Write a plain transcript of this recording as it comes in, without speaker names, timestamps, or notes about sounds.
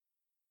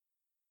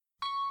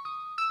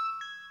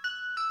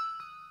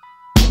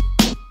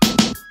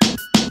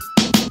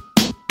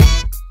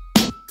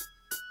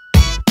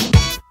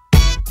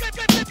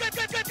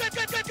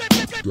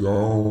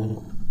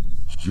Don't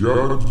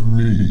judge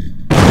me.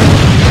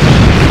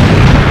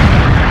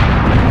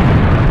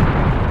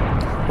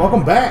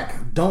 Welcome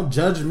back. Don't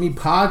Judge Me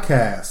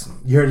podcast.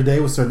 You're here today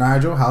with Sir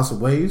Nigel, House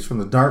of Waves from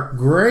the Dark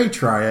Gray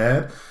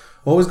Triad.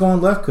 Always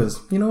going left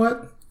because, you know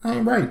what? I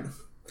ain't right.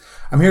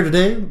 I'm here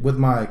today with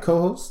my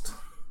co-host,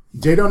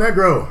 J. Del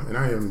Negro, and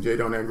I am J.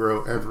 Del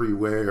Negro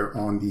everywhere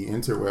on the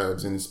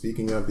interwebs. And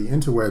speaking of the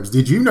interwebs,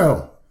 did you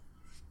know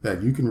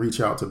that you can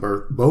reach out to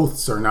both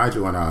Sir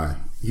Nigel and I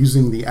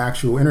using the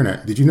actual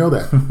internet? Did you know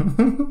that?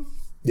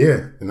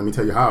 Yeah, and let me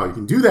tell you how. You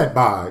can do that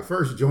by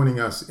first joining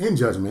us in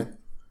judgment.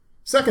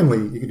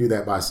 Secondly, you can do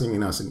that by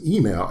sending us an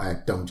email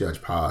at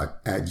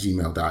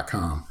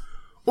don'tjudgepod@gmail.com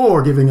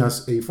or giving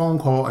us a phone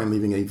call and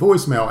leaving a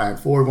voicemail at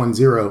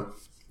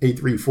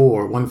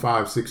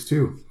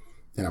 410-834-1562.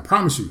 And I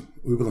promise you,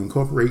 we will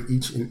incorporate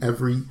each and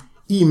every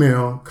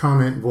email,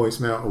 comment,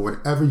 voicemail, or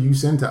whatever you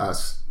send to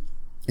us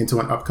into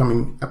an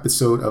upcoming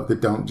episode of the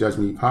Don't Judge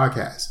Me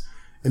podcast.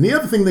 And the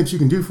other thing that you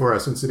can do for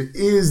us, since it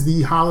is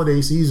the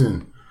holiday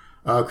season,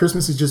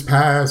 Christmas has just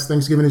passed,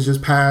 Thanksgiving has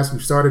just passed,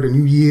 we've started a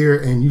new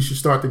year, and you should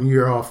start the new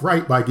year off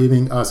right by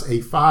giving us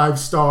a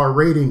 5-star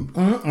rating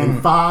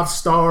and 5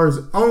 stars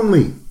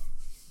only.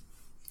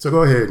 So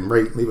go ahead and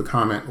rate, leave a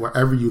comment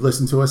wherever you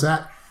listen to us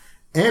at.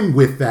 And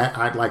with that,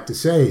 I'd like to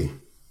say,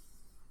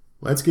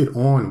 let's get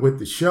on with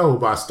the show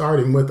by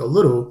starting with a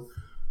little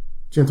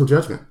gentle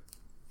judgment.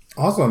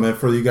 Awesome. And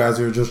for you guys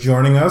who are just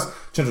joining us,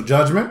 gentle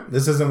judgment.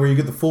 This isn't where you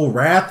get the full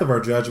wrath of our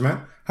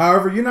judgment.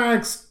 However, you're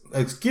not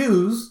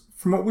excused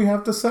from what we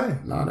have to say.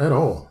 Not at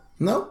all.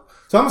 Nope.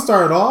 So I'm going to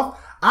start it off.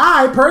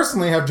 I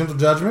personally have gentle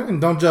judgment,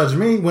 and don't judge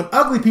me, when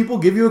ugly people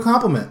give you a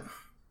compliment.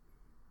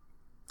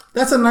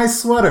 That's a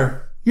nice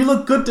sweater. You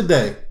look good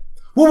today.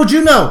 What would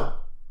you know?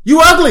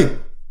 You ugly.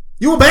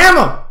 You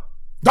Obama.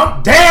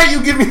 Don't dare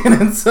you give me an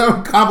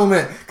insult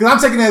compliment, because I'm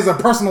taking it as a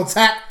personal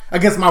attack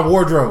against my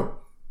wardrobe.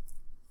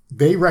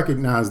 They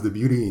recognize the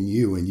beauty in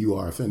you and you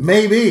are offended.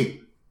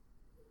 Maybe.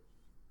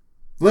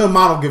 Little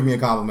model give me a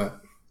compliment.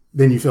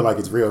 Then you feel like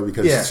it's real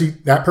because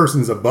that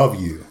person's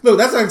above you. Look,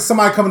 that's like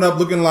somebody coming up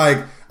looking like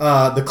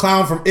the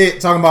clown from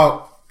It, talking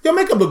about, your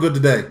makeup look good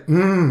today.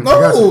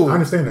 I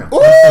understand that.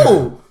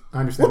 Ooh. I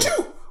understand. What you?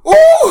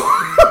 Ooh.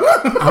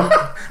 I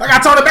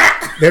got to turn it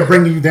back. They're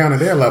bringing you down to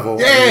their level.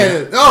 Yeah.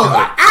 You know,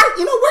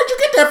 where'd you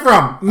get that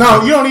from?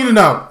 No, you don't need to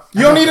know.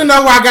 You don't need to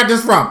know where I got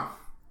this from.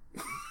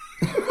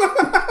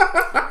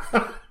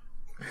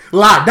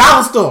 Lie.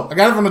 Dollar store. I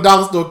got it from the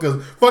dollar store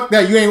because fuck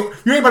that. You ain't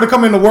about to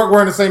come into work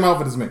wearing the same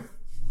outfit as me.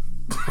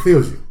 I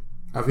feel you.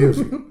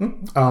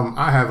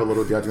 I have a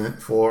little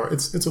judgment for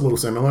it's a little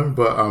similar,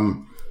 but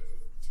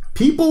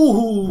people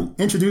who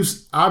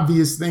introduce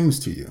obvious things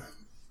to you.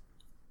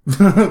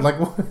 Like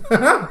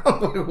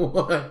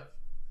what?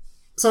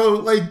 So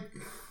like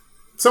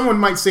someone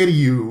might say to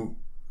you,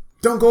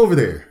 don't go over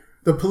there.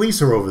 The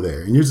police are over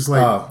there. And you're just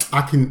like,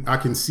 I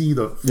can see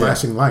the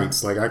flashing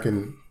lights. Like I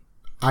can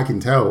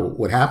tell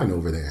what happened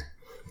over there.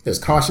 There's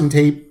caution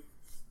tape.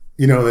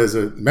 You know, there's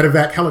a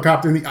medevac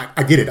helicopter.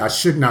 I get it. I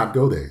should not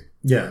go there.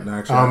 Yeah, no,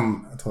 actually,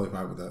 I totally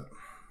vibe with that.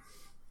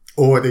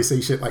 Or they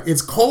say shit like,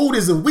 it's cold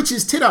as a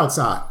witch's tit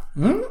outside.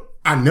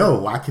 I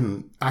know. I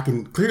can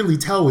clearly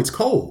tell it's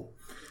cold.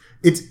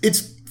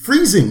 It's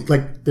freezing.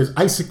 Like there's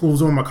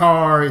icicles on my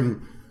car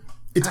and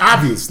it's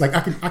obvious. Like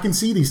I can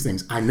see these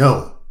things. I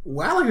know.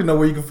 Well, I like to know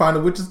where you can find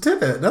a witch's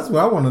tit at. That's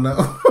what I want to know.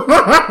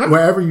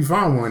 Wherever you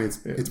find one,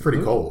 it's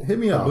pretty cold. Hit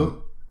me up,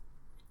 boo.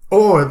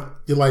 Or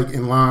you're like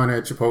in line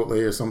at Chipotle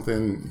or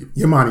something.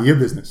 You're minding your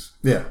business.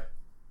 Yeah.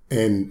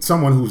 And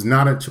someone who's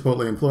not a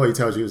Chipotle employee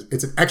tells you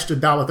it's an extra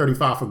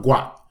 $1.35 for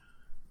guac.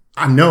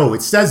 I know.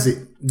 It says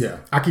it. Yeah.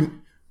 I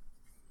can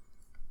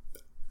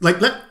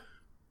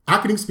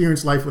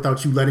experience life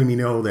without you letting me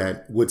know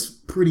that what's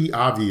pretty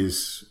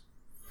obvious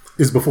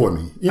is before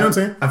me. You know what I'm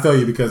saying? I feel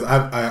you because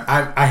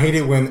I hate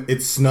it when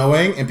it's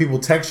snowing and people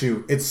text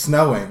you, it's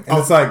snowing. And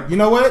it's like, you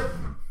know what?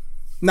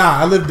 Nah,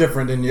 I live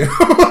different than you.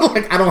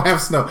 Like, I don't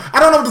have snow. I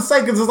don't know what to say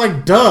because it's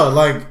like, duh.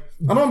 Like,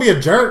 I don't want to be a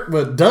jerk,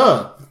 but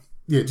duh.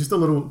 Yeah, just a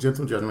little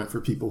gentle judgment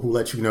for people who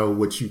let you know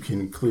what you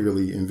can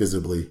clearly and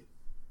visibly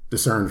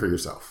discern for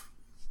yourself.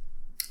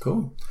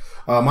 Cool.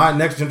 My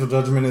next gentle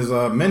judgment is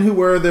men who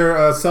wear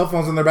their cell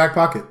phones in their back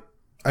pocket.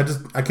 I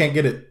can't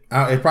get it.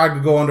 It probably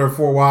could go under a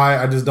 4Y.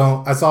 I just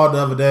don't. I saw it the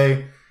other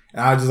day,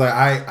 and I just like,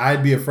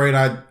 I'd be afraid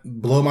I'd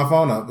blow my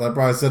phone up. I'd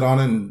probably sit on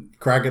it and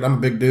crack it. I'm a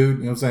big dude.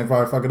 You know what I'm saying?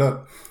 Probably fuck it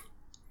up.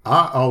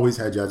 I always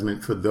had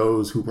judgment for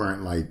those who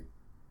weren't like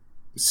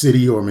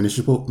city or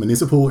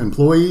municipal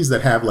employees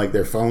that have like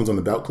their phones on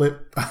the belt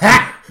clip.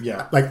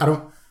 Yeah. Like I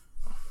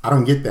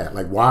don't get that.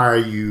 Like why are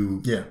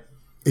you? Yeah.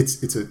 It's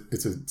a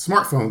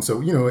smartphone, so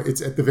you know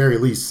it's at the very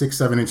least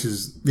 6-7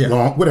 inches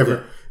long,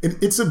 whatever. Yeah.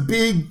 It's a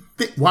big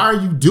thing. Why are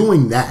you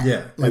doing that?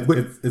 Yeah, like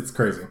it's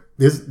crazy.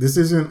 This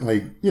isn't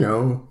like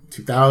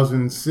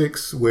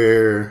 2006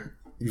 where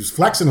you're just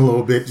flexing a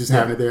little bit, just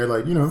having it there,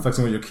 like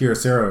flexing with your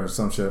Kyocera or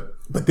some shit.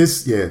 But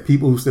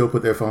people who still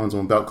put their phones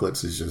on belt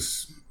clips is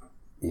just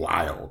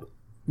wild.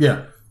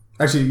 Yeah.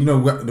 Actually, you know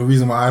what, the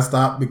reason why I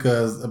stopped?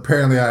 Because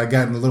apparently I had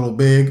gotten a little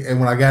big, and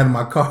when I got in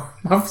my car,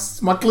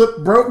 my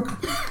clip broke.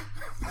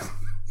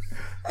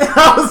 And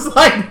I was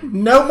like,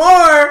 no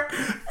more.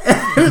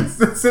 And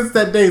since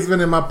that day, it's been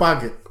in my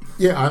pocket.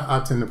 Yeah, I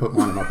tend to put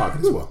mine in my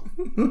pocket as well.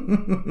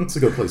 It's a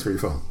good place for your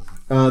phone.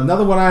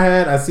 Another one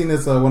I seen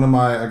this, one of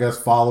my, I guess,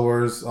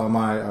 followers on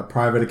my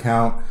private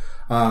account.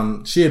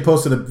 She had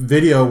posted a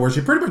video where she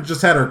pretty much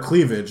just had her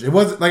cleavage. It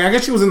wasn't, like, I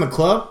guess she was in the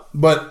club,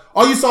 but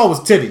all you saw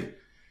was titty.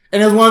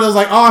 And it was one of those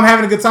like, oh, I'm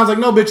having a good time. I was like,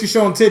 no, bitch, you're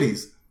showing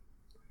titties.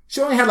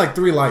 She only had like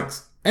 3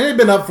 likes. And it had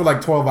been up for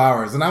like 12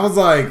 hours. And I was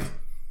like,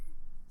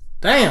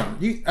 damn.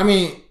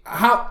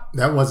 How?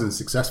 That wasn't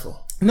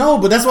successful. No,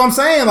 but that's what I'm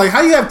saying. Like,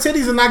 how you have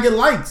titties and not get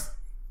likes?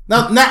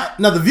 Now,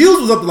 the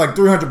views was up to like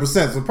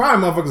 300%. So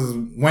probably motherfuckers is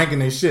wanking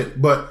their shit.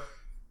 But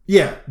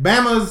yeah,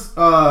 Bama's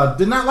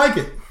did not like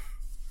it.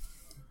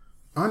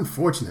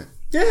 Unfortunate.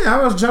 Yeah,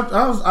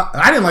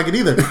 I didn't like it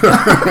either.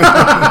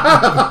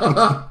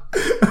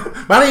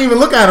 But I didn't even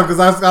look at him because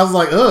I was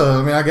like,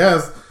 ugh, I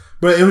guess.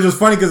 But it was just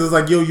funny because it's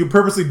like, yo, you're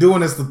purposely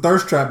doing this to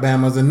thirst trap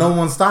Bamas and no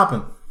one's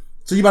stopping.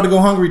 So you about to go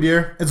hungry,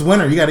 dear. It's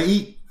winter. You got to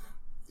eat.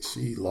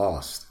 She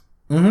lost.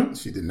 Mm-hmm.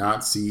 She did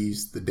not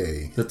seize the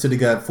day. The titty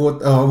got 4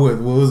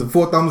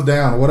 thumbs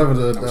down or whatever.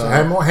 I wish I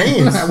had more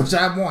hands. I wish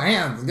I had more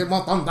hands. Get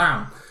more thumbs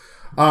down.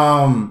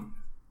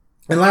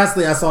 And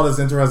lastly, I saw this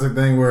interesting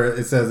thing where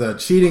it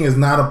says cheating is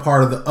not a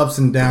part of the ups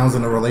and downs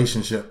in a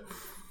relationship.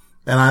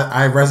 And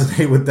I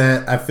resonate with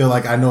that. I feel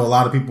like I know a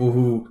lot of people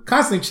who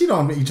constantly cheat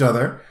on each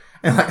other.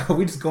 And like, oh,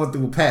 we just going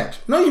through a patch.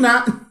 No, you're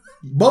not.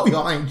 Both of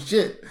y'all ain't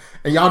shit.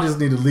 And y'all just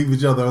need to leave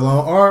each other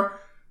alone. Or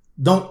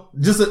don't,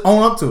 just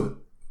own up to it.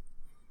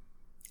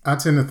 I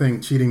tend to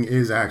think cheating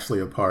is actually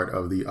a part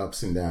of the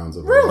ups and downs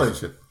of a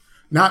relationship.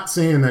 Not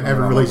saying that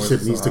every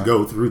relationship needs to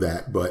go through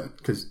that, but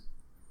because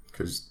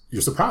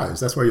you're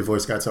surprised. That's why your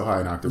voice got so high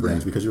in octave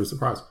range, because you were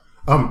surprised.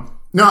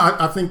 No,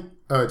 I think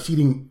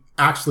cheating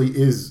actually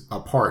is a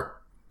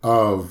part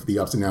of the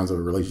ups and downs of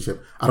a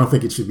relationship. I don't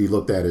think it should be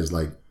looked at as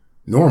like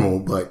normal,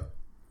 but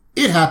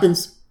it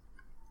happens.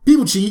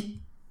 People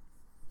cheat.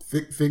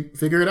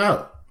 Figure it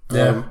out.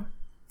 Yeah.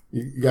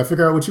 You gotta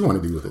figure out what you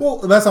want to do with it. Well,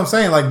 that's what I'm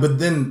saying. Like, but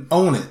then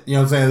own it. You know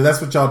what I'm saying? That's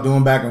what y'all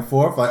doing back and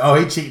forth. Like, oh,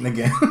 he cheating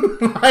again.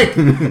 Like,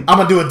 I'm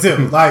gonna do it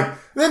too. Like,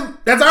 then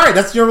that's all right.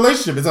 That's your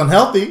relationship. It's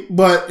unhealthy,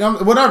 but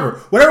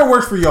whatever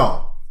works for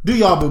y'all. Do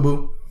y'all, boo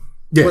boo.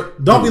 Yeah.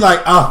 But don't be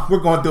like, oh, we're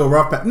going through a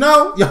rough patch.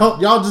 No,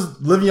 y'all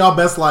just living y'all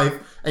best life,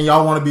 and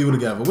y'all want to be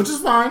together, which is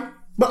fine.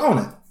 But own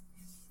it.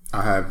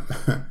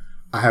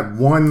 I have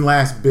one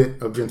last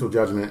bit of gentle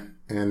judgment,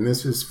 and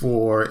this is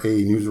for a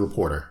news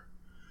reporter.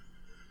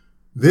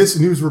 This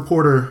news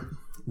reporter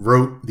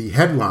wrote the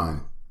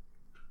headline: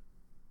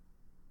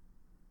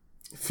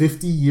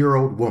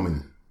 50-year-old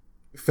woman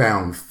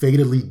found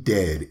fatally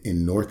dead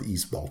in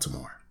Northeast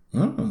Baltimore.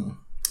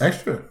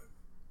 Extra.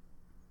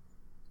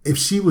 If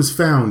she was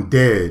found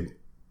dead,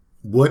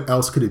 what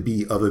else could it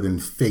be other than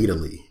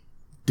fatally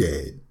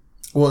dead?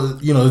 Well,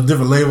 there's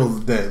different labels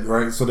of dead,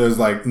 right? So there's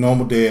like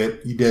normal dead,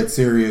 you dead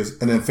serious,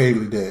 and then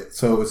fatally dead.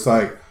 So it's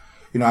like,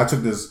 I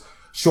took this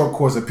short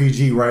course at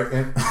PG, right?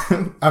 And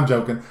I'm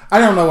joking. I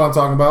don't know what I'm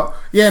talking about.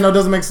 Yeah, no, it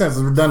doesn't make sense.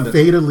 It's redundant.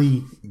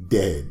 Fatally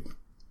dead.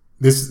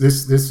 This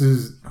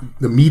is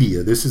the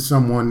media. This is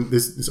someone.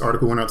 This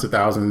article went out to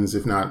thousands,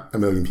 if not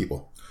 1 million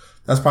people.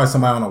 That's probably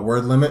somebody on a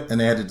word limit, and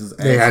they had to just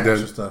add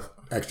extra stuff,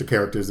 extra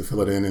characters to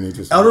fill it in, and they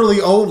just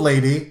elderly old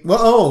lady. Well,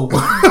 oh,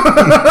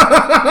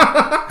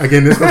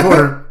 again, this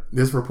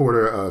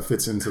reporter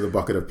fits into the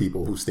bucket of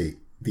people who state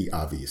the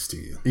obvious to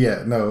you.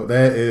 Yeah, no,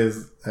 that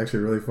is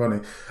actually really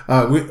funny.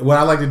 What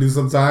I like to do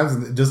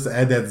sometimes, just to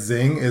add that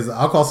zing, is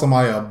I'll call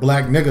somebody a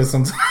black nigga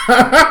sometimes.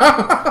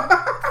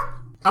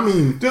 I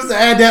mean, just to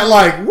add that,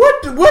 like, what?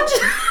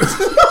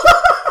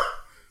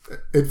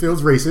 It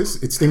feels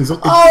racist. It stings. It's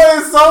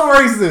so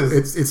racist.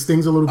 It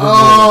stings a little bit.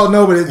 Oh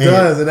no, but it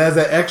does. It has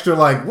that extra,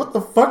 like, what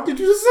the fuck did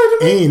you just say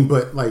to me?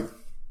 But like,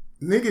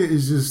 nigga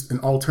is just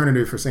an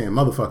alternative for saying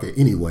motherfucker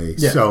anyway.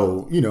 Yeah.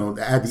 So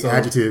add the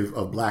adjective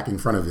of black in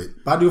front of it.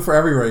 I do it for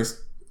every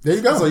race. There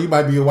you go. So you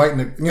might be a white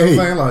nigga. You know what I'm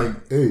saying?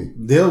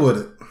 Like, deal with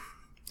it.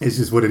 It's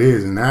just what it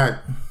is, and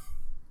that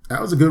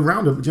was a good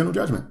roundup of general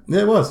judgment.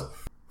 Yeah, it was.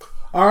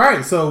 All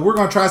right, so we're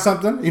going to try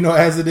something,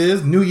 as it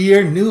is. New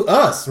year, new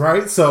us,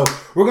 right? So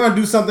we're going to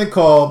do something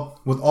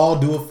called With All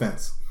Due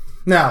Offense.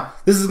 Now,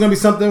 this is going to be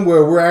something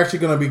where we're actually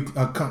going to be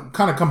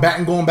kind of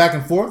combating, going back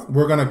and forth.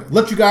 We're going to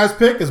let you guys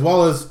pick, as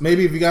well as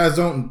maybe if you guys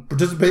don't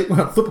participate, we're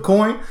going to flip a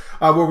coin,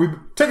 where we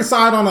take a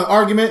side on an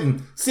argument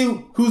and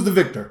see who's the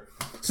victor.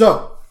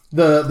 So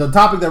the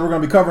topic that we're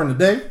going to be covering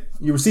today,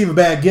 you receive a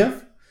bad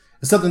gift.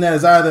 It's something that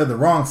is either the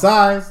wrong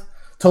size,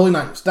 totally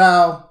not your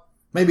style,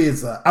 maybe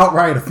it's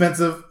outright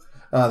offensive.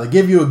 They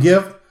give you a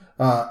gift.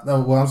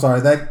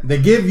 They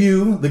give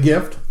you the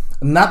gift,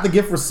 not the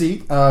gift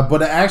receipt,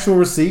 but an actual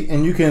receipt,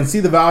 and you can see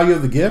the value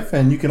of the gift,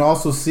 and you can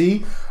also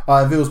see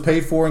if it was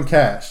paid for in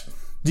cash.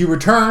 Do you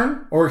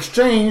return or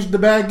exchange the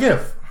bad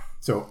gift?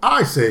 So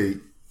I say,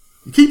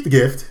 you keep the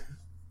gift.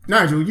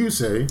 Nigel, you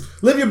say,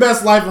 live your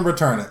best life and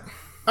return it.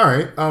 All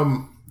right.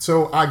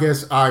 So I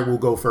guess I will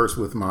go first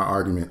with my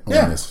argument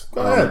on this.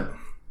 Go ahead.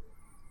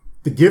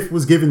 The gift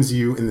was given to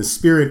you in the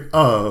spirit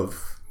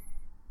of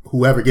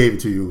whoever gave it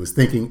to you was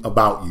thinking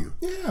about you.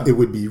 Yeah. It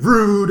would be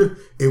rude.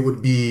 It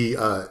would be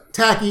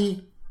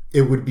tacky.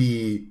 It would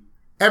be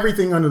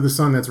everything under the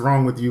sun that's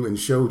wrong with you and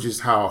show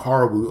just how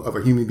horrible of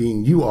a human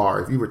being you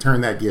are if you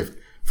return that gift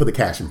for the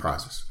cashing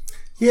process.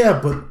 Yeah,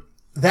 but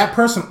that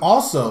person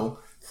also,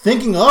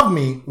 thinking of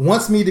me,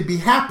 wants me to be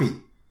happy.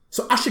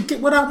 So I should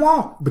get what I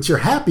want. But you're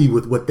happy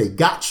with what they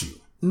got you.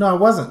 No, I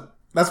wasn't.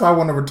 That's why I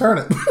want to return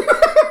it.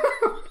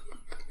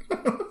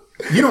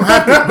 You don't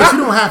have to, but you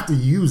don't have to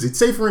use it.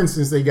 Say, for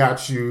instance, they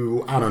got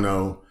you, I don't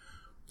know.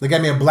 They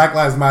got me a Black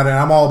Lives Matter, and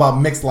I'm all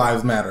about mixed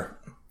lives matter.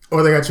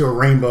 Or they got you a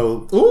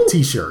rainbow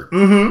t-shirt.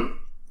 Mm-hmm.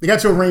 They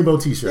got you a rainbow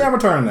t-shirt. Yeah, I'm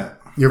returning that.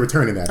 You're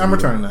returning that. I'm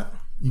returning that.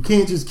 You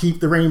can't just keep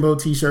the rainbow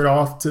t-shirt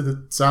off to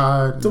the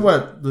side. To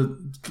what?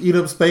 Eat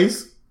up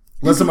space?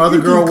 Let some other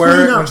girl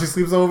wear it when she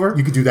sleeps over?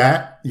 You could do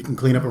that. You can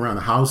clean up around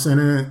the house in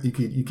it.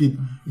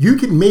 You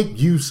could make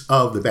use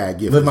of the bad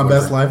gift. Live my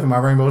best life in my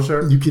rainbow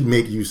shirt? You could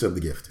make use of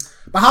the gift.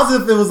 But how's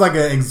it if it was like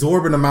an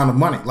exorbitant amount of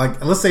money?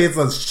 Like, let's say it's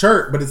a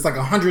shirt, but it's like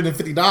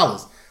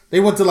 $150.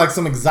 They went to like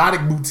some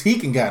exotic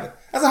boutique and got it.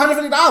 That's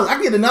 $150. I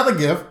can get another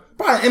gift,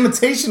 probably an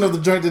imitation of the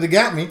joint that they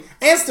got me,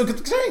 and still get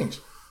the change.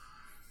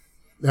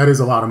 That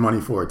is a lot of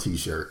money for a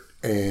t-shirt.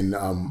 And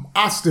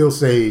I still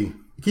say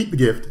keep the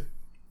gift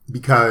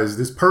because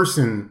this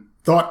person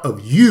thought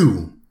of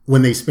you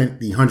when they spent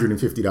the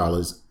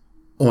 $150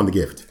 on the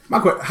gift. My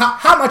question,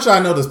 how much do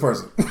I know this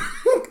person?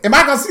 Am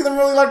I going to see them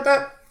really like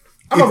that?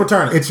 I'm going to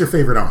return it. It's your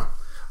favorite aunt.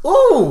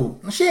 Ooh,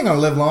 she ain't going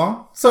to live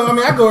long. So, I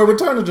mean, I go and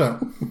return the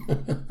junk.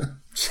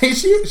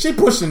 She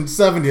pushing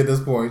 70 at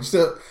this point. She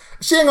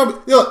ain't going to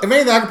be, look, if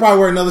anything, I could probably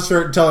wear another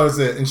shirt and tell her it's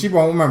it. And she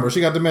won't remember.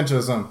 She got dementia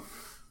or something.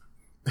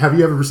 Have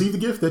you ever received a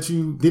gift that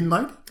you didn't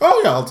like?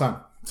 Oh, yeah, all the time.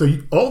 So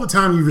all the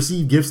time you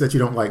receive gifts that you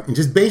don't like, and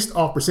just based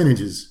off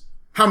percentages,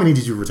 how many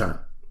did you return?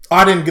 Oh,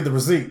 I didn't get the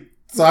receipt.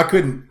 So I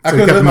couldn't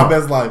live my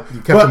best life.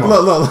 But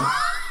look.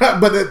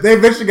 But they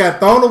eventually got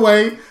thrown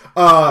away,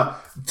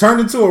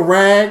 turned into a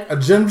rag, a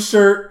gym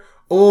shirt,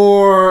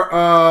 or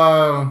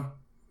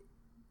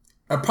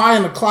probably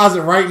in the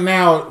closet right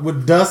now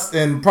with dust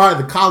and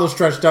probably the collar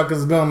stretched out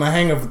because it's been on the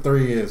hanger for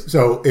 3 years.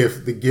 So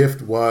if the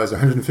gift was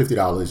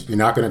 $150, you're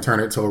not going to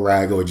turn it to a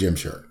rag or a gym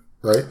shirt,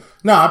 right?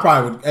 No, I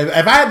probably would.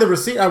 If I had the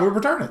receipt, I would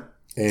return it.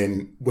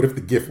 And what if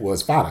the gift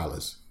was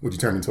 $5? Would you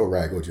turn it into a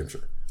rag or a gym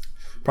shirt?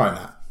 Probably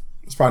not.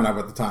 It's probably not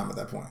worth the time at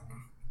that point.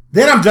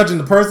 Then I'm judging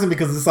the person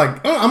because it's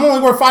like, I'm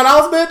only worth $5,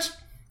 bitch.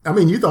 I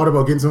mean, you thought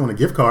about getting someone a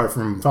gift card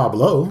from Five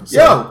Below.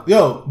 So.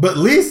 Yo, but at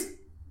least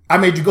I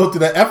made you go through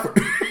that effort.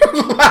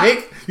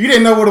 Like, you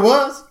didn't know what it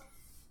was.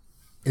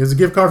 It was a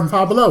gift card from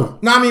Five Below.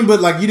 No, I mean,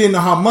 but like, you didn't know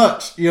how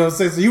much. You know what I'm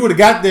saying? So you would have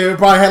got there and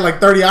probably had like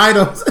 30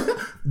 items.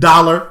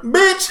 Dollar,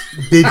 bitch.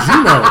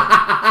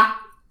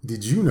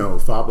 Did you know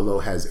Five Below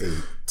has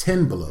a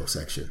 10 Below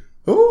section?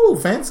 Ooh,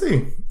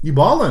 fancy. You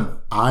balling.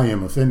 I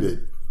am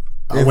offended.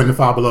 I went to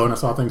Five Below and I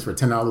saw things for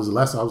 $10 or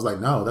less. I was like,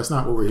 no, that's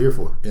not what we're here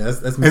for. Yeah,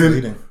 that's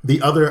misleading. And then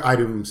the other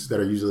items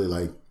that are usually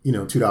like,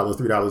 $2,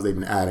 $3, they've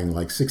been adding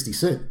like 60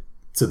 cents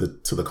to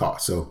the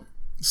cost. So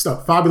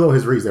stuff Five Below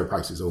has raised their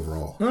prices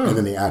overall. And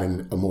then they add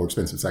in a more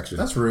expensive section.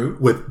 That's rude.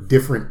 With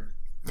different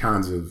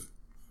kinds of,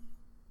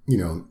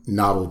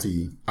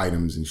 novelty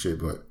items and shit.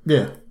 But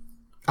yeah,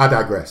 I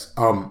digress.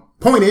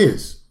 Point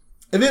is,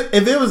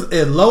 if it was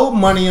a low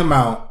money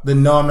amount,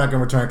 then no, I'm not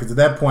gonna return it because at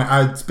that point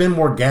I'd spend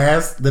more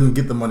gas than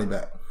get the money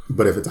back.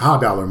 But if it's a high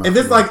dollar amount, if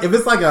it's like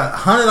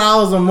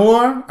 $100 or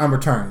more, I'm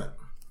returning it.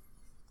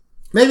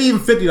 Maybe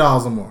even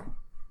 $50 or more.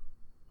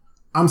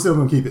 I'm still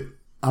gonna keep it.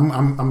 I'm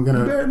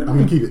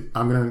gonna keep it.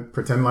 I'm gonna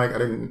pretend like I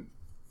didn't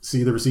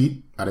see the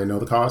receipt. I didn't know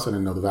the cost. I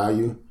didn't know the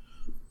value.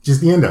 Just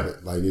the end of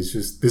it. Like, it's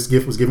just, this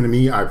gift was given to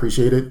me. I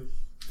appreciate it.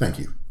 Thank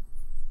you.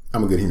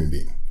 I'm a good human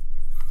being.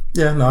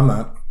 Yeah, no, I'm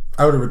not.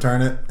 I would have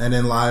returned it and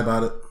then lie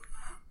about it.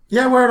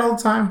 Yeah, I wear it all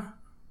the time.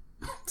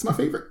 It's my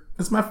favorite.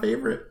 It's my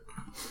favorite.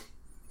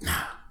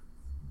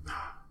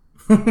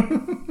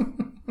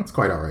 It's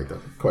quite all right, though.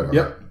 Quite all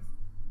right.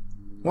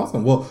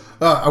 Awesome. Well,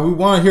 we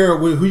want to hear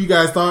who you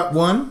guys thought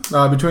won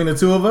between the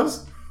two of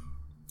us.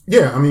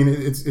 Yeah, I mean,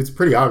 it's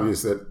pretty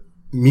obvious that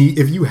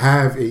if you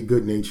have a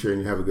good nature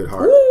and you have a good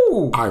heart,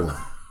 I won.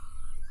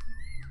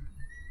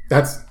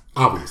 That's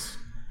obvious.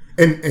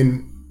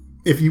 And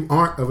if you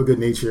aren't of a good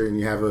nature and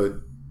you have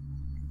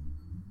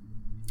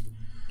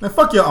now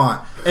fuck your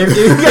aunt. If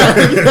you got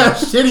a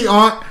shitty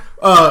aunt,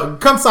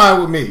 come side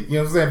with me. You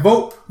know what I'm saying?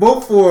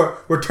 Vote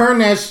for return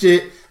that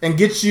shit and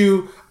get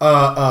you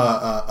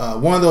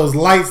one of those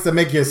lights that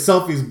make your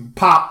selfies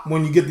pop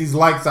when you get these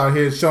lights out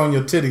here showing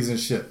your titties and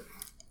shit.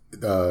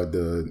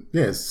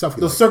 Selfie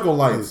the circle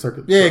lights.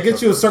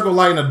 Get you a circle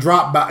light and a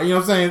drop back. You know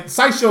what I'm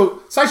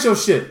saying? Cite your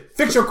shit.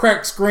 Fix your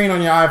cracked screen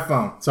on your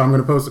iPhone. So I'm going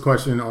to post a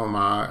question on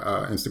my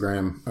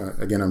Instagram.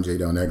 Again, I'm J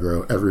Del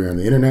Negro everywhere on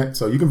the internet.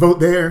 So you can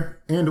vote there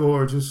and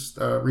or just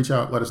reach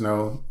out. Let us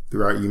know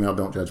through our email,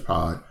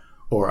 don'tjudgepod,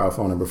 or our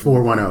phone number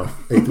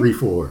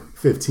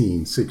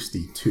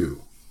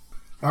 410-834-1562.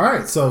 All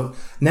right, so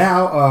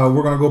now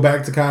we're gonna go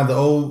back to kind of the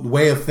old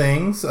way of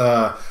things,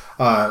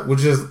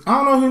 which is I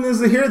don't know who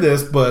needs to hear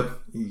this, but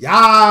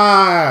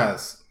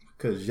yes,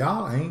 because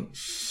y'all ain't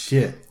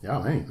shit.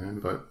 Y'all ain't, man,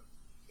 but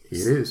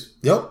here it is.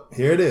 Yep,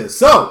 here it is.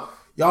 So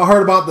y'all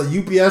heard about the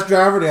UPS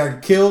driver that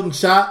got killed and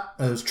shot?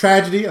 It was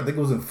tragedy. I think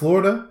it was in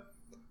Florida.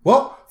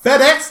 Well,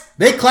 FedEx,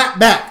 they clapped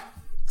back.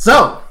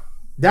 So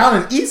down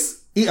in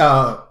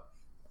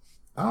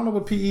I don't know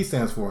what PE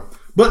stands for,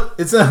 but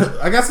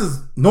I guess it's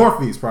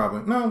Northeast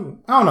probably. No,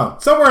 I don't know.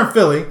 Somewhere in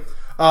Philly,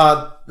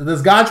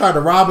 this guy tried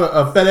to rob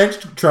a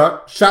FedEx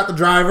truck, shot the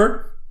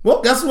driver.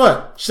 Well, guess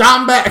what?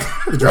 Shot him back.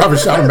 The driver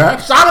shot him back?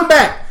 Shot him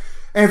back.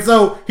 And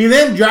so he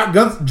then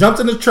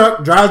jumps in the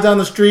truck, drives down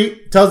the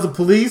street, tells the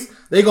police.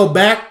 They go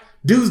back.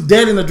 Dude's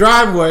dead in the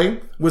driveway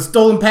with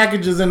stolen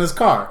packages in his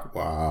car.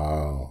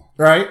 Wow.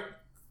 Right?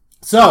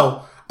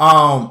 So,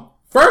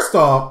 first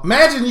off,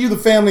 imagine you the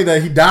family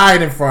that he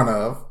died in front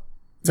of.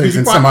 So he's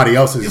in somebody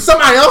else's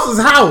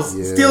house,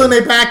 stealing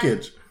their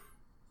package.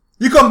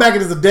 You come back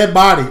and there's a dead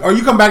body, or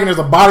you come back and there's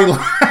a body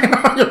lying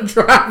on your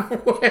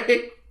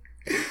driveway.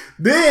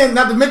 Then,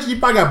 not to mention, you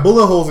probably got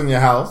bullet holes in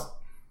your house.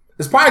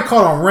 It's probably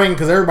caught on Ring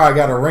because everybody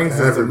got a Ring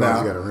system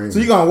now. Got a Ring. So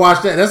you're gonna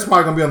watch that. That's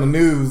probably gonna be on the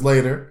news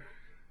later.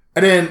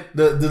 And then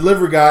the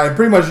delivery guy,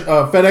 pretty much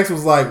FedEx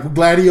was like, "We're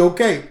glad he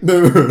okay."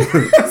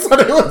 So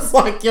they was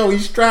like, "Yo, he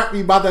strapped me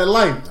about that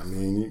life." I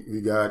mean, we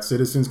got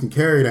citizens can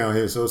carry down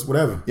here, so it's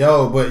whatever.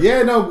 Yo, but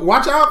yeah, no,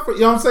 watch out for, you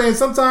know what I'm saying?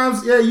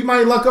 Sometimes, yeah, you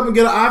might luck up and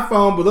get an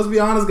iPhone, but let's be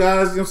honest,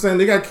 guys, you know what I'm saying?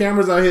 They got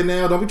cameras out here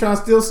now. Don't be trying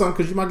to steal something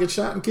because you might get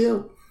shot and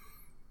killed.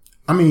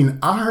 I mean,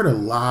 I heard a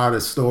lot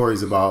of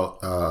stories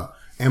about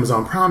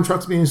Amazon Prime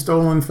trucks being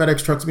stolen,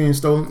 FedEx trucks being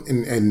stolen,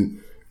 and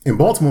in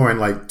Baltimore, in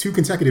like 2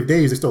 consecutive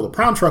days, they stole a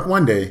Prime truck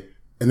one day,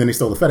 and then they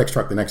stole a FedEx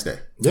truck the next day.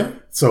 Yeah.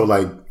 So,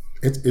 like,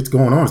 it's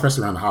going on,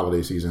 especially around the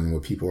holiday season,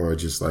 where people are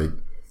just like,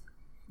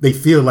 they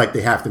feel like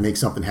they have to make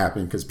something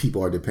happen because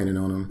people are dependent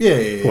on them.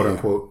 Yeah. Quote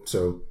unquote.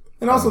 So,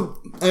 and also,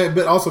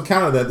 but also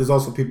counter that, there's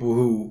also people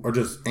who are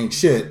just ain't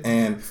shit,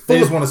 and they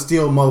just want to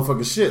steal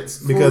motherfucking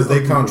shits because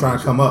they try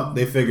and come up.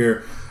 They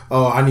figure,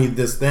 oh, I need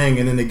this thing,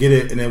 and then they get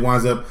it, and it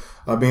winds up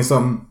being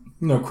something,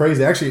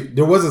 crazy. Actually,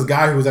 there was this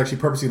guy who was actually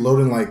purposely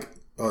loading like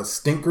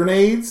stink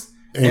grenades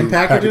in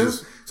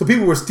packages. So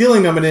people were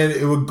stealing them, and then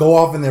it would go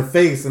off in their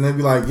face, and they'd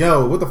be like,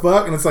 "Yo, what the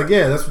fuck?" And it's like,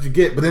 "Yeah, that's what you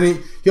get." But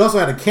then he also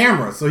had a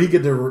camera, so he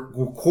could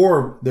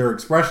record their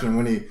expression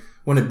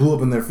when it blew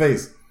up in their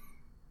face.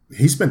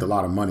 He spent a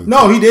lot of money.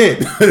 No, he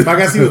did. I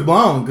guess he was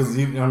blown because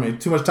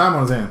too much time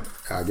on his hand.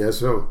 I guess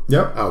so.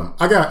 Yep.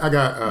 I got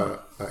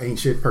an ain't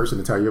shit person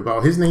to tell you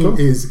about. His name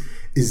is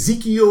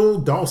Ezekiel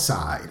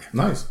Dawside.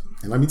 Nice.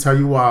 And let me tell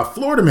you why.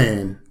 Florida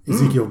man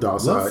Ezekiel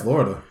Dawside. Love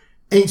Florida.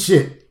 Ain't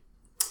shit.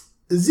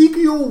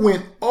 Ezekiel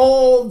went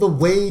all the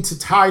way to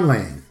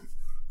Thailand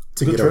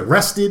to get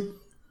arrested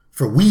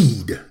for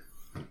weed.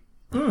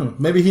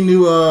 Maybe he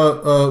knew,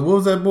 what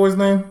was that boy's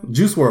name?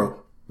 Juice WRLD.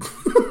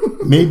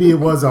 Maybe it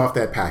was off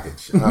that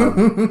package.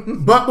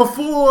 But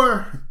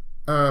before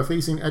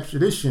facing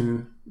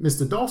extradition,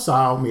 Mr.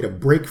 Docile made a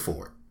break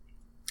for it.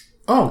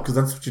 Oh, because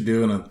that's what you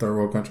do in a third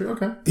world country?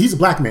 Okay. He's a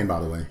black man, by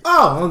the way.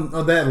 Oh,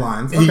 on that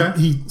lines. Okay.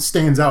 He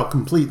stands out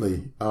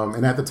completely.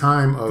 And at the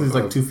time of... He's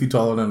like 2 feet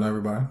taller than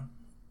everybody.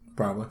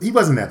 Probably. He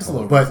wasn't that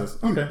tall, but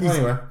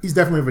anyway. He's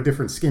definitely of a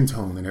different skin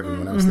tone than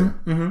everyone else there.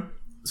 Mm-hmm.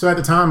 So at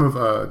the time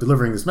of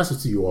delivering this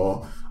message to you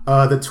all,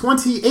 the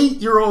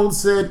 28-year-old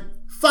said,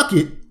 "Fuck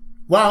it,"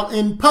 while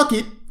in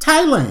Phuket,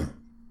 Thailand.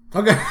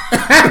 Okay.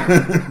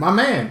 My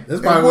man.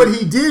 That's and what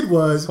he did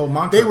was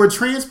they were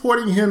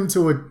transporting him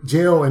to a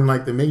jail in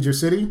like the major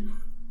city,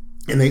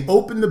 and they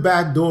opened the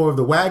back door of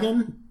the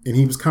wagon, and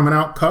he was coming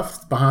out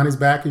cuffed behind his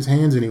back, his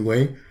hands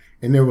anyway,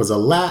 and there was a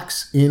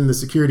lax in the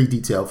security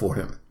detail for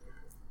him.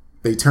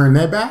 They turned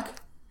that back.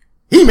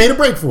 He made a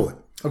break for it.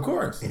 Of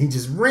course. And he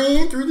just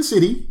ran through the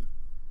city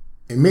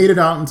and made it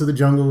out into the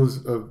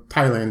jungles of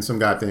Thailand some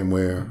goddamn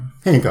where,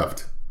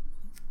 handcuffed.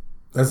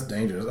 That's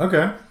dangerous.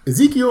 Okay.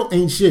 Ezekiel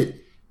ain't shit.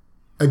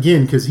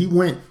 Again, because he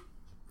went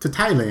to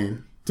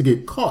Thailand to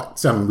get caught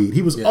selling weed.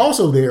 He was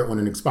also there on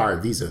an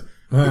expired visa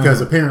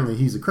because apparently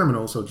he's a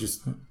criminal. So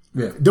just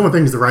doing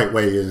things the right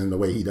way isn't the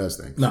way he does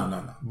things.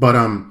 No. But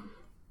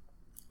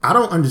I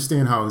don't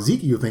understand how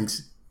Ezekiel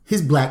thinks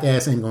his black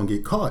ass ain't gonna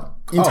get caught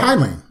in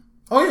Thailand.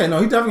 Oh yeah,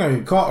 no, he's definitely gonna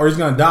get caught, or he's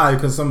gonna die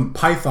because some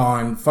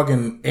python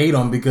fucking ate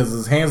him because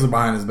his hands are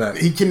behind his back.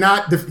 He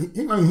cannot.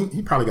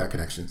 He probably got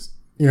connections.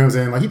 You know what I'm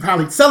saying? Like he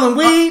probably selling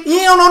weed. He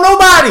don't know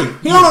nobody.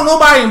 He don't know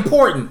nobody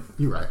important.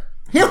 You're right.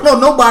 He don't know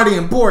nobody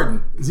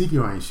important.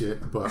 Ezekiel ain't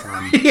shit, but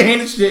he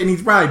ain't shit, and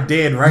he's probably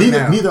dead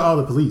now. Neither are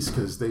the police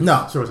because they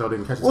sure as hell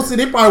didn't catch him. Well, see,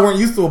 they probably weren't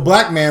used to a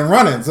black man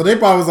running, so they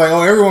probably was like,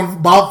 "Oh,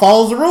 everyone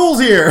follows the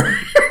rules here."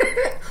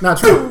 Not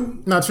true.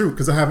 Not true,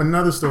 because I have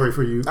another story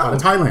for you out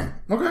of Thailand.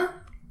 Okay.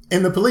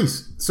 And the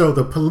police. So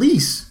the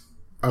police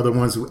are the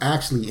ones who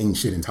actually ain't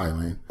shit in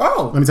Thailand.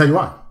 Oh. Let me tell you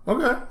why.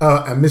 Okay.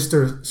 And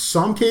Mr.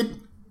 Somkid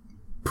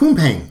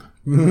Poompang.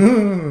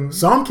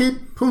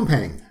 Somkid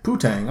Poompang.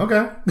 Putang.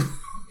 Okay.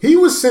 He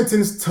was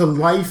sentenced to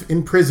life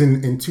in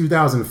prison in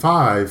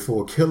 2005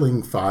 for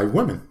killing 5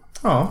 women.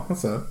 Oh,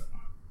 that's sad.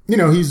 You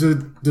know, he's a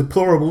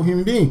deplorable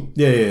human being.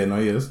 Yeah,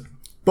 no, he is.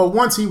 But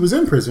once he was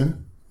in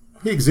prison,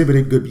 he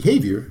exhibited good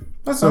behavior.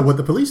 That's so nice. what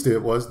the police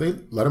did was they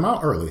let him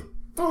out early.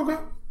 Oh, okay.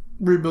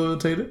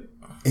 Rehabilitated.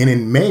 And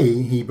in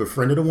May, he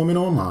befriended a woman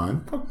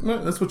online. Oh,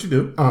 that's what you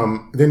do.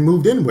 Then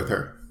moved in with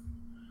her.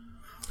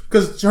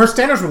 Because her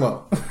standards were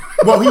low.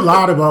 Well, he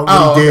lied about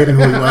what he did and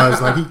who he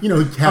was. Like, he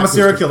catfished I'm a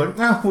serial her. killer.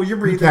 Oh, well, you're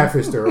He breathing.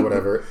 catfished her or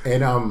whatever.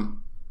 And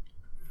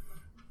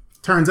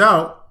turns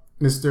out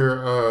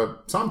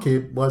Mr.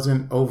 Somkid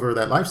wasn't over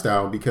that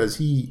lifestyle because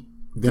he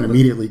then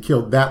immediately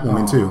killed that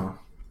woman too.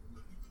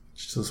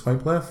 So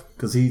swipe left?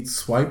 Because he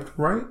swiped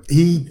right?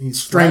 He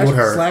strangled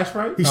her. Slash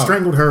right? He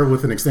strangled her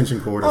with an extension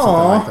cord or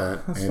something like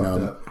that. That's And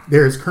fucked up.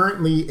 there is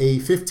currently a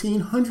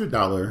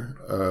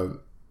 $1,500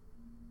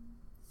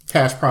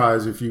 cash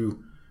prize if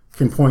you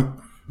can point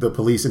the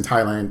police in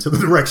Thailand to the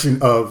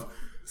direction of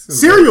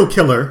serial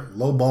killer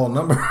Low ball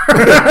number.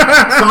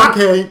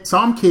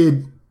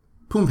 Somkid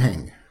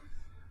Pumhang.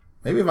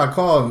 Maybe if I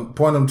call and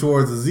point him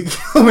towards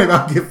Ezekiel, maybe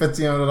I'll get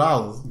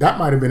 $1,500. That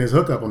might have been his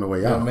hookup on the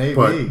way out.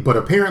 maybe. But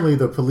apparently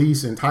the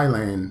police in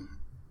Thailand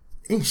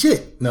ain't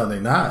shit. No,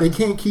 they're not. They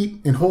can't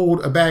keep and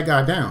hold a bad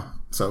guy down.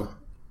 So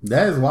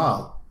That is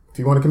wild. if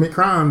you want to commit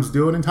crimes,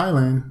 do it in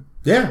Thailand.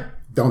 Yeah.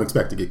 Don't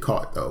expect to get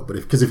caught though. But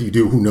because if you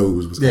do, who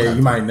knows what's going to Yeah, happen?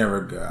 you might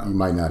never go out. You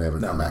might not ever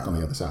come back on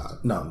the other side.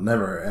 No,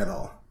 never at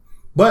all.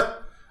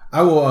 But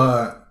I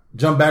will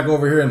jump back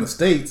over here in the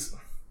States.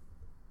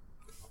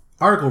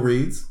 Article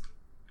reads,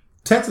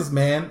 Texas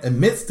man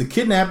admits to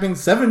kidnapping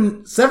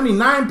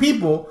 79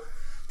 people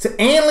to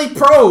anally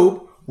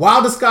probe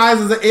while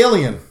disguised as an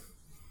alien.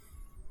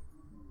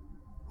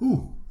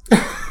 Ooh.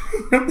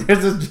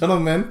 There's this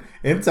gentleman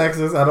in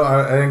Texas.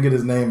 I didn't get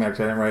his name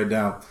actually. I didn't write it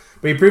down.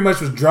 But he pretty much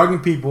was drugging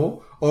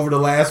people over the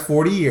last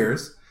 40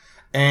 years,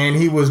 and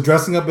he was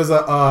dressing up as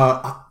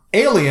a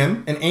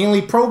alien and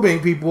anally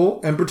probing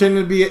people and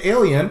pretending to be an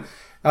alien.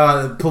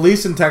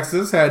 Police in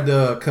Texas had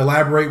to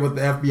collaborate with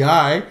the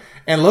FBI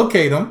and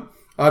locate him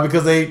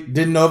because they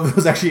didn't know if it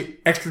was actually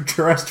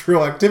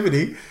extraterrestrial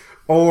activity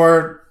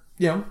or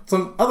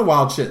some other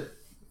wild shit.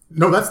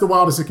 No, that's the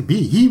wildest it could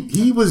be.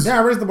 He was Yeah,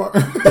 I raised the bar.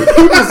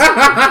 he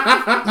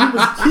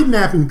was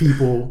kidnapping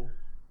people,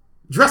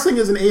 dressing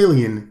as an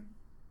alien,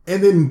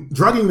 and then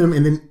drugging them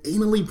and then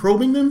anally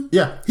probing them.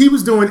 Yeah. He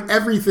was doing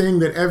everything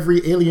that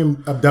every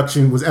alien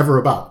abduction was ever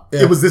about.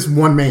 Yeah. It was this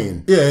one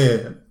man.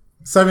 Yeah.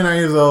 79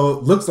 years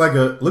old, looks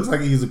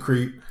like he's a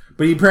creep,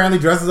 but he apparently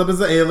dresses up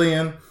as an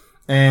alien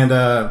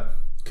and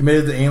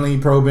committed to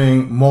alien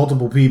probing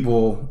multiple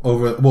people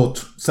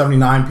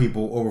 79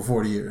 people over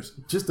 40 years.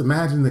 Just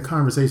imagine the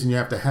conversation you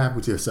have to have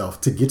with yourself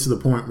to get to the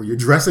point where you're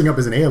dressing up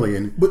as an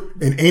alien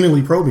and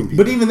anally probing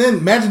people. But even then,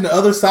 imagine the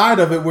other side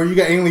of it where you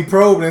got anally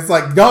probed and it's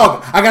like,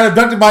 dog, I got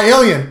abducted by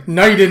alien.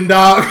 No, you didn't,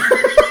 dog.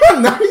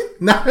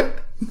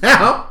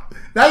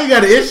 Now you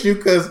got an issue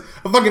because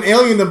a fucking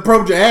alien done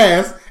probed your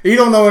ass and you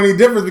don't know any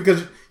difference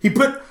because he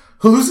put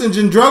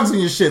hallucinogen drugs in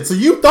your shit. So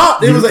you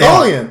thought it was an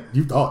alien.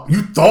 You thought.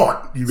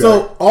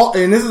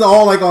 This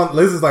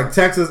is like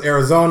Texas,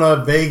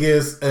 Arizona,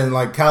 Vegas, and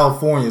like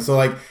California. So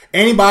like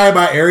anybody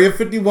by Area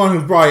 51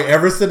 who's probably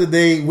ever said that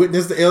they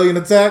witnessed the alien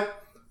attack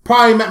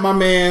probably met my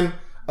man,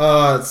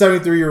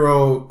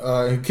 73-year-old,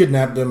 who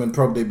kidnapped them and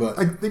probed their butt.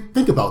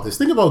 Think about this.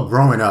 Think about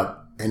growing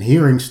up and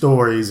hearing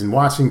stories and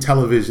watching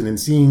television and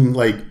seeing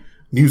like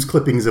news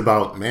clippings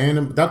about man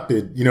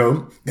abducted,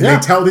 and they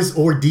tell this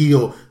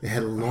ordeal. They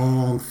had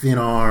long, thin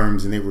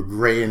arms and they were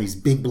gray and these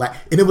big black,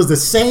 and it was the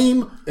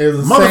same. It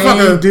was the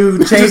motherfucker same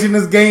dude changing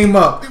his game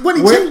up. When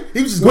he was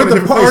just going went to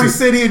to different Party places.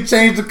 City and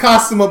changed the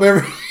costume up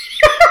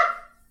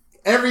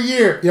every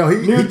year. Yo,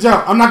 New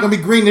jump. I'm not gonna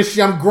be green this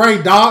year. I'm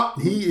gray, dog.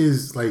 He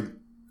is like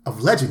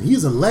of legend. He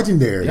is a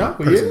legendary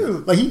person. He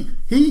is.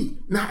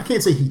 Like I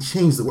can't say he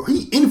changed the world.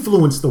 He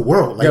influenced the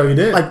world. Like, He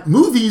did. Like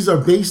movies are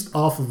based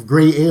off of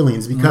gray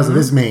aliens because of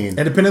this man.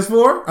 Independence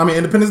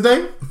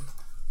Day.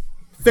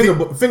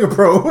 Finger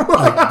probe.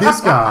 Like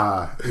this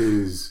guy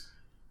is.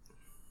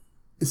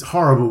 It's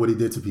horrible what he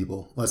did to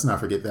people. Let's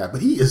not forget that.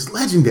 But he is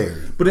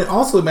legendary. But then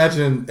also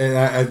imagine, and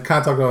I kind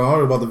of talked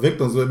about the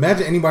victims, but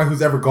imagine anybody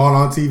who's ever gone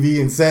on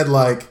TV and said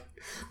like,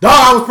 dog,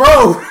 I was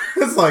pro.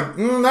 It's like,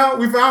 no,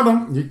 we found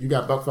him. You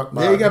got butt fucked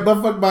by. Yeah, he got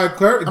butt fucked by a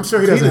clerk. I'm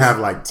sure he doesn't have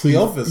like teeth.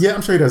 Cleophas. Yeah,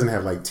 I'm sure he doesn't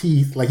have like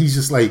teeth. Like he's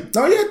just like.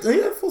 No,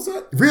 yeah, full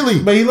set.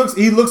 Really? But he looks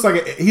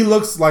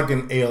like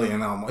an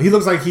alien almost. He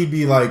looks like he'd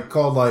be like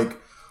called like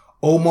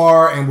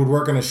Omar and would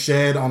work in a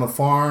shed on a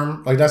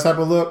farm, like that type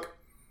of look.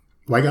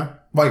 White guy.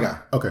 White guy.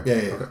 Okay.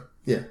 Yeah. Okay.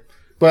 Yeah.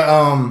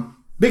 But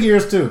big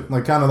ears too,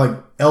 like kind of like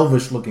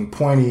elvish looking,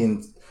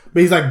 pointy,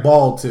 but he's like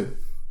bald too.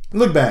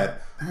 Look bad,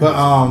 but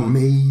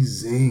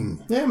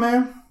amazing. Yeah,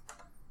 man.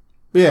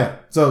 But yeah,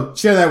 so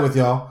share that with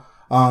y'all.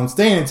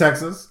 Staying in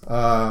Texas, which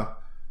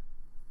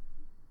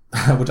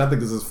I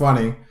think this is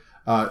funny.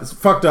 It's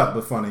fucked up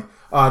but funny.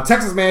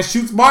 Texas man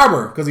shoots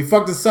barber because he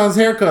fucked his son's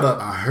haircut up.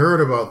 I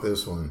heard about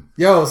this one.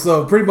 Yo,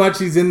 so pretty much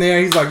he's in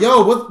there. He's like,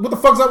 yo, what the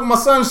fuck's up with my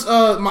son's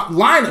my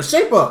line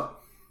shape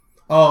up?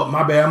 Oh,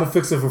 my bad. I'm going to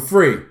fix it for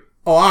free.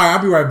 Oh, all right.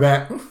 I'll be right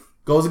back.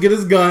 Goes to get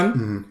his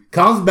gun,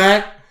 comes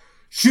back,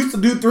 shoots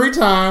the dude 3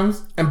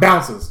 times, and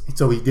bounces.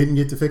 So he didn't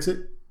get to fix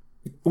it?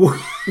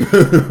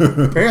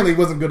 Apparently, it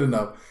wasn't good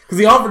enough because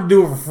he offered to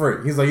do it for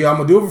free. He's like, "Yo, I'm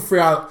gonna do it for free.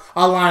 I'll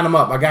line him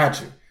up. I got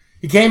you."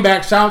 He came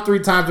back, shot him 3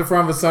 times in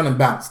front of his son, and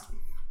bounced.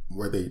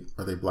 Are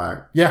they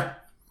black? Yeah,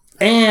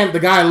 and the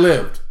guy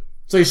lived,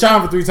 so he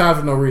shot him for 3 times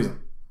for no reason.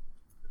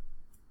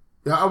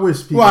 Yeah, I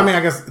wish people. Well, I mean,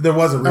 I guess there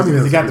was a reason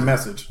because he got the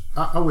message.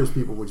 I wish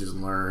people would just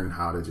learn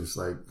how to just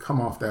like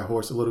come off that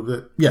horse a little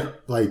bit. Yeah,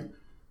 like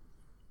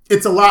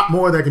it's a lot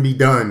more that can be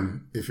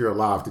done if you're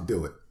alive to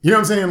do it. You know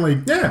what I'm saying? Like,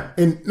 yeah.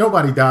 And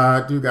nobody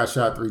died. Dude got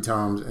shot 3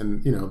 times,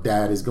 and you know,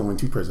 dad is going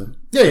to prison.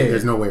 Yeah.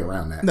 There's no way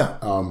around that.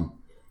 No.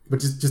 But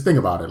just think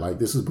about it. Like,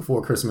 this is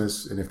before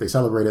Christmas, and if they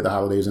celebrated the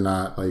holidays or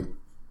not, like,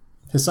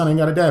 his son ain't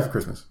got a dad for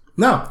Christmas.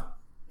 No.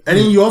 And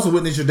then you also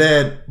witness your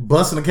dad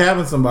busting a cab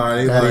in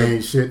somebody. That like,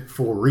 ain't shit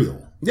for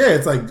real. Yeah,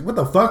 it's like, what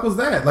the fuck was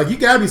that? Like, you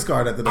gotta be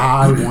scarred after that.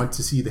 I want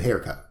to see the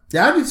haircut.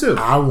 Yeah, I do too.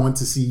 I want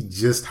to see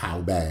just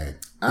how bad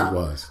it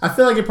was. I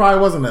feel like it probably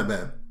wasn't that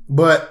bad,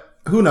 but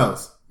who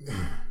knows?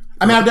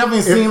 I mean, I've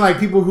definitely seen like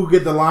people who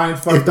get the line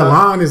fucked up. If the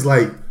line is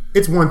like,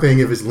 it's one thing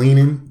if it's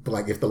leaning, but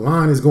like if the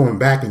line is going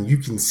back and you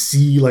can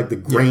see like the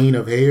grain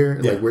of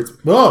hair, like where it's,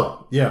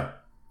 oh, yeah.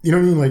 You know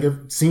what I mean? Like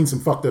I've seen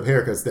some fucked up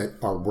haircuts that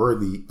are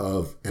worthy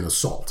of an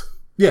assault.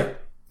 Yeah,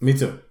 me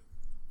too.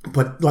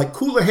 But like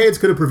cooler heads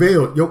could have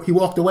prevailed. Yo, he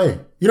walked away.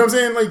 You know what I'm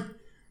saying? Like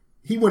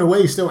he went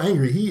away still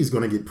angry. He is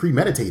going to get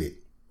premeditated.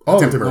 Oh,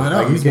 attempted murder. I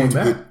know. Like, he's going to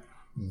back. get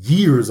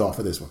years off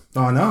of this one.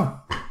 Oh, I know.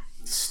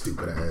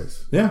 Stupid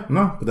ass. Yeah,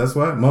 no, but that's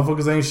why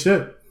motherfuckers ain't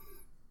shit.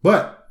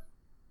 But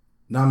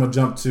now I'm gonna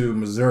jump to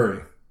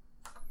Missouri.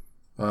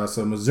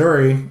 So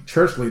Missouri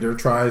church leader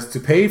tries to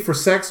pay for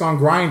sex on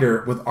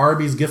Grindr with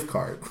Arby's gift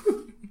card.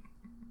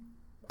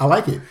 I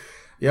like it.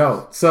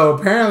 Yo, so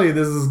apparently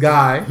this is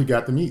guy. He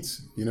got the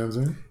meats. You know what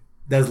I'm saying?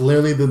 That's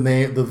literally the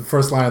name, the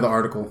first line of the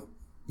article.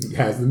 He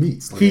has the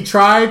meats. Like, he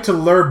tried to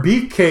lure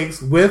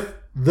beefcakes with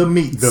the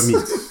meats. the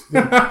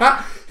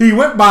meats. He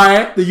went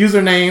by the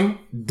username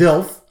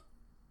Dilf.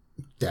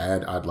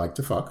 Dad, I'd like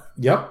to fuck.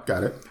 Yep.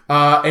 Got it.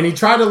 And he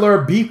tried to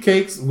lure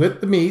beefcakes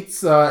with the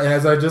meats, and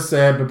as I just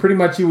said, but pretty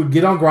much he would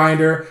get on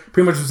Grindr,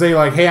 pretty much would say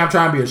like, hey, I'm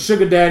trying to be a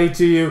sugar daddy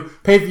to you,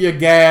 pay for your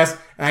gas,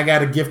 and I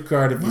got a gift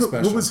card if you're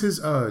special. What was his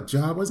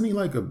job? Wasn't he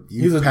like a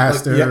youth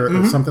pastor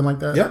or something like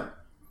that? Yep.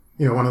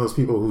 You know, one of those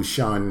people who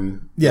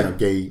shun you know, the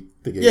gay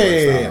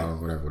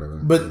lifestyle or whatever.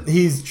 But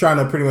he's trying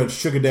to pretty much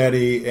sugar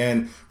daddy,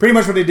 and pretty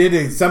much what they did,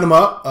 they set him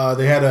up.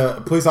 They had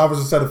a police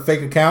officer set a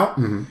fake account,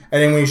 and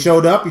then when he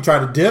showed up, he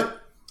tried to dip.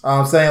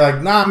 Saying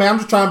like, nah, man, I'm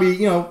just trying to be,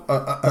 you know,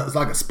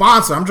 like a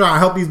sponsor. I'm trying to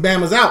help these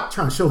Bamas out.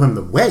 Trying to show them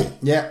the way.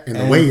 Yeah. And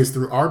the way is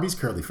through Arby's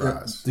curly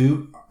fries.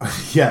 Dude,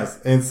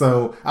 yes. And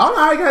so, I don't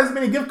know how he got as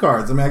many gift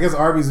cards. I mean, I guess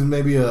Arby's is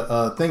maybe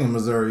a thing in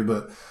Missouri,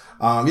 but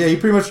yeah, he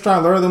pretty much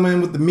trying to lure them in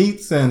with the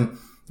meats, and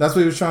that's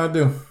what he was trying to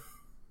do.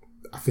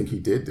 I think he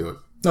did do it.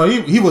 No,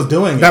 he was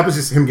doing it. That was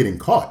just him getting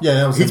caught. Yeah,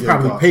 that was He's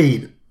probably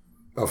paid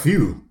a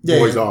few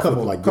boys off with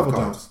like gift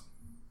cards.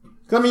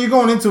 I mean, you're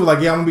going into it like,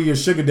 yeah, I'm going to be your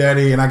sugar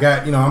daddy, and I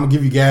got, you know, I'm going to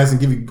give you gas and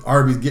give you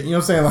Arby's, you know what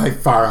I'm saying? Like,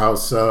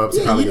 Firehouse subs,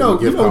 yeah, probably you know,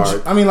 gift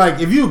card. I mean, like,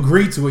 if you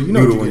agree to it, you know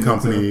Noodle what and you're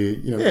Company,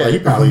 you know, yeah, like he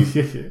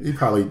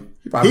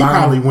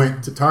probably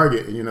went to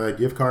Target and, you know, that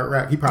gift card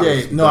rack. He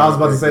probably, no, I was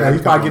about to say that.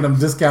 He's probably getting them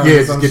discounts.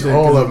 Yeah, just get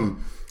all of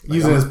them.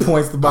 Using his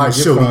points to buy gift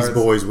show cards. These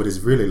boys what it's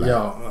really like.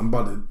 Yo, I'm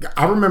about to.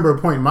 I remember a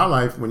point in my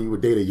life when you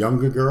would date a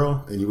younger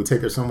girl and you would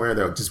take her somewhere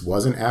that just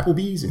wasn't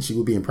Applebee's and she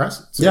would be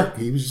impressed. So yeah,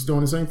 he was just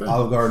doing the same thing.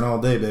 Olive Garden all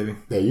day, baby.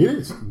 There it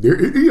is. There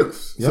it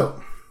is. Yep.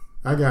 So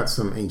I got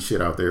some ain't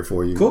shit out there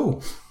for you.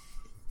 Cool.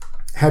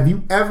 Have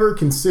you ever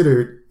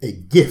considered a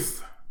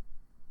gift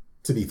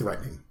to be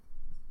threatening?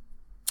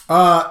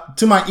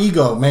 To my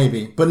ego,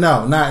 maybe, but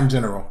no, not in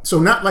general. So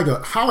not like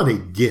a holiday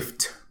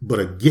gift, but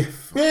a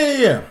gift.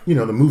 Yeah. You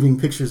know, the moving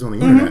pictures on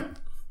the internet.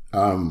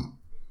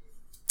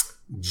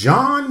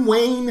 John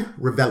Wayne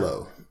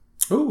Ravello.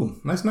 Ooh,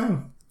 nice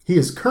name. He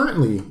is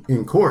currently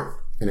in court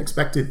and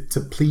expected to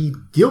plead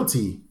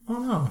guilty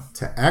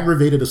to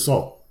aggravated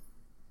assault.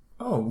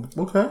 Oh,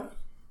 okay.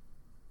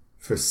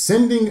 For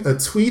sending a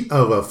tweet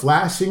of a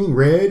flashing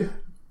red,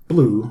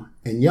 blue,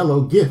 and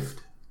yellow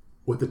gift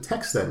with a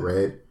text that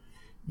read,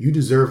 "You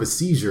deserve a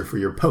seizure for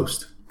your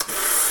post."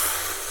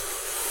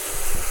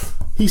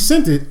 He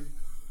sent it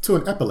to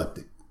an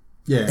epileptic.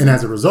 Yeah. And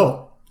as a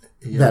result,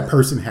 that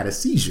person had a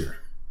seizure.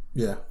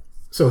 Yeah.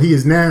 So he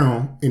is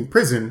now in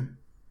prison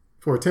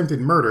for attempted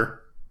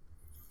murder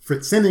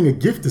for sending a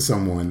gift to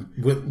someone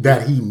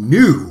that he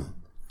knew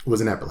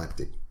was an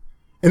epileptic.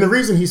 And the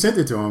reason he sent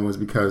it to him was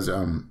because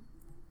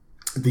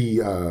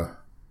the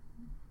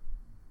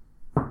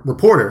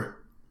reporter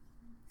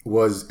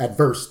was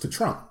adverse to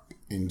Trump.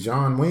 And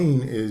John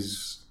Wayne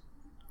is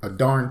a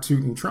darn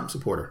tootin' Trump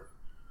supporter.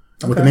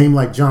 With a name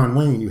like John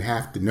Wayne, you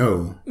have to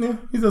know. Yeah,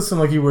 he does seem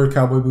like he wears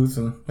cowboy boots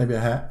and maybe a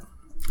hat.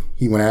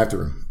 He went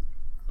after him.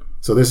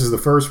 So this is the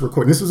first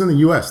recorded. This was in the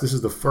U.S. This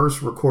is the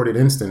first recorded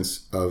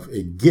instance of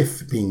a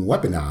GIF being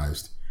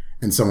weaponized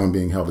and someone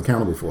being held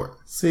accountable for it.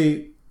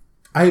 See,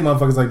 I hate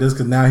motherfuckers like this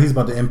because now he's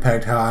about to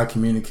impact how I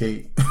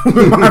communicate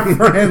with my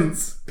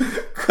friends.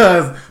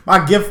 Because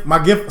my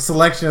GIF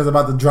selection is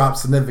about to drop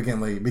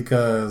significantly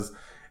because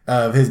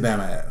of his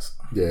Bama ass.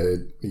 Yeah,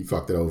 he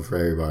fucked it over for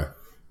everybody.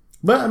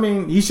 But, I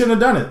mean, he shouldn't have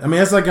done it. I mean,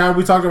 that's like how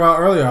we talked about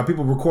earlier, how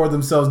people record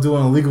themselves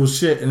doing illegal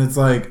shit, and it's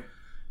like,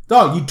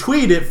 dog, you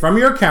tweet it from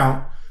your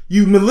account,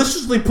 you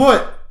maliciously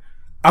put,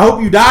 I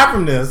hope you die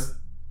from this,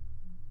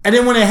 and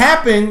then when it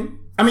happened,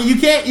 I mean, you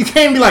can't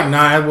be like,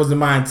 nah, that wasn't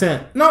my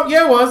intent. No,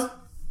 yeah, it was.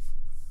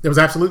 It was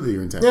absolutely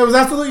your intent. Yeah, it was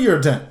absolutely your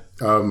intent.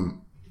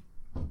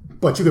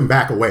 But you can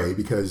back away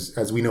because,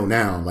 as we know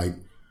now, like,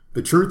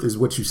 the truth is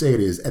what you say it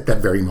is at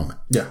that very moment.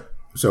 Yeah.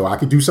 So I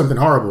could do something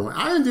horrible.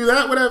 I didn't do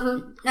that,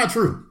 whatever. Not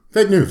true.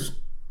 Fake news.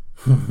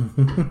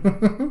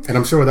 And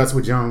I'm sure that's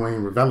what John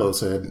Wayne Ravello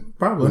said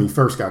Probably. when he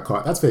first got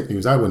caught. That's fake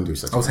news. I wouldn't do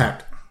such I was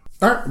hacked.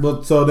 All right.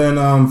 Well, so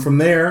then from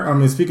there, I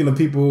mean, speaking of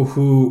people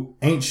who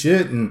ain't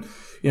shit and,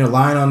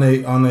 lying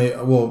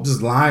on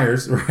just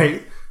liars,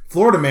 right?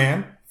 Florida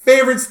man,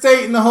 favorite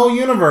state in the whole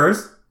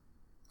universe,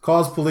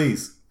 calls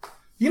police.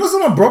 You know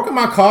someone broke in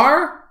my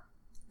car?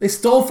 They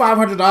stole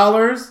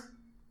 $500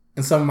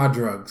 and some of my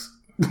drugs.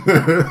 You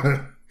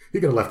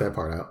could have left that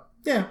part out.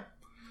 Yeah.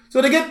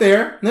 So they get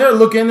there, and they're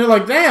looking, they're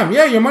like, damn,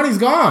 yeah, your money's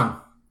gone.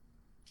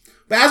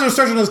 But as they're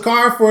searching his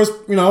car for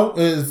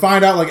his,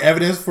 find out like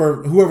evidence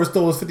for whoever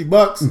stole his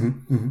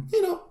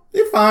 $50,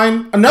 they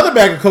find another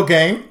bag of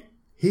cocaine.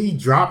 He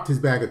dropped his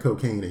bag of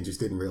cocaine and just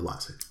didn't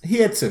realize it. He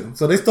had two.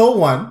 So they stole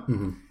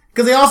one.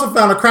 Because they also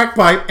found a crack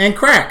pipe and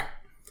crack.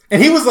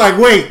 And he was like,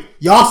 wait,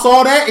 y'all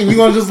saw that and you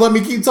going to just let me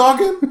keep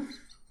talking?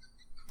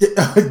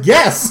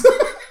 Yes.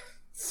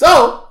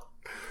 So,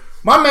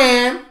 my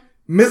man,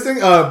 missing,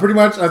 pretty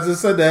much, I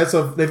just said that.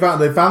 So they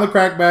found the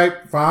crack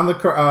bag, found the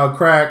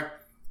crack.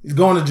 He's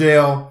going to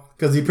jail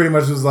because he pretty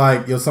much was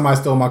like, somebody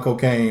stole my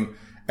cocaine.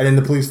 And then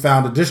the police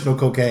found additional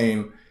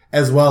cocaine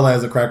as well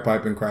as a crack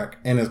pipe and crack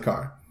in his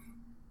car.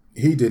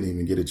 He didn't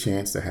even get a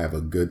chance to have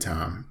a good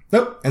time.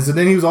 Nope. And so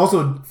then he was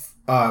also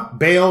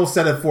bail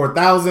set at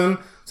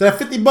 $4,000. So that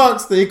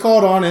 $50 that he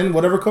called on in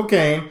whatever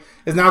cocaine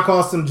is now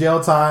cost him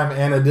jail time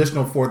and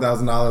additional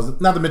 $4,000.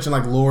 Not to mention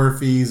like lawyer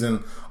fees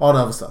and all the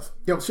other stuff.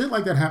 Yo, shit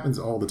like that happens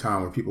all the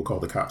time where people call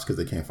the cops because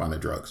they can't find their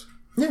drugs.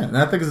 Yeah, and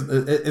I think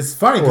it's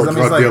funny Or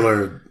because a drug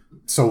dealer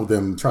sold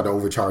them, tried to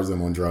overcharge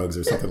them on drugs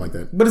or something like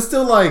that. But it's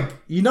still like,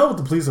 what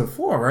the police are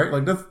for, right?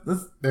 Like that's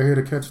they're here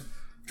to catch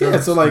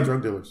drugs, so like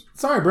drug dealers.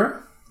 Sorry,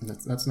 bro.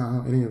 That's not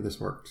how any of this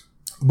works.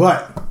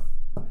 But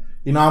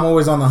I'm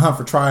always on the hunt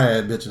for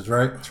triad bitches,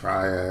 right?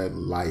 Triad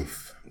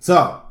life.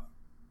 So,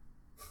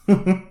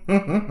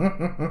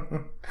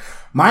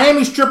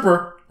 Miami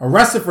stripper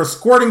arrested for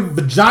squirting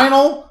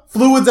vaginal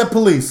fluids at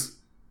police.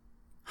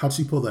 How'd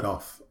she pull that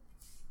off?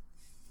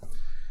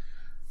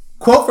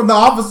 Quote from the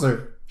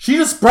officer: she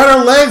just spread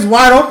her legs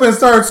wide open and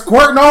started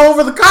squirting all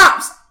over the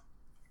cops.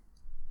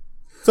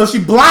 So she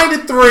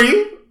blinded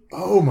 3.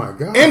 Oh my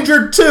God.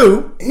 Injured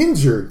 2.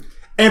 Injured.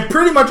 And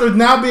pretty much is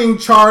now being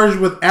charged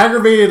with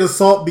aggravated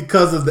assault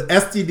because of the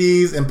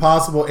STDs and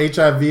possible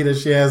HIV that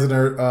she has in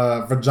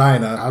her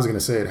vagina. I was going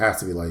to say it has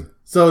to be like...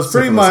 So it's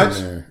pretty much,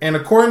 and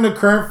according to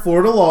current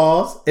Florida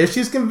laws, if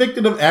she's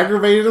convicted of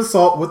aggravated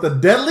assault with a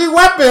deadly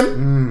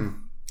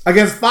weapon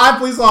against 5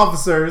 police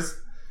officers,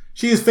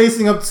 she is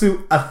facing up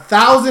to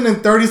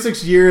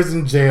 1,036 years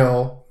in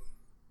jail,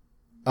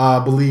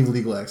 believe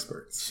legal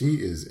experts. She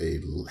is a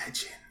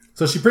legend.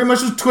 So she pretty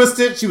much was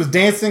twisted. She was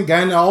dancing,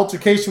 got in an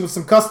altercation with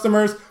some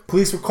customers.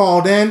 Police were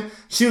called in.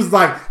 She was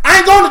like, I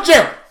ain't going to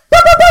jail. Boo,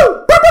 boo,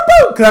 boo, boo, boo,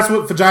 boo. Because that's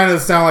what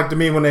vaginas sound like to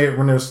me when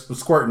they're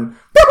squirting. Boo,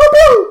 boo,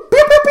 boo,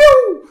 boo, boo,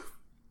 boo.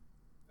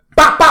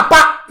 Bop, bop,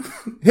 bop.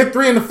 Hit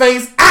 3 in the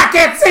face. I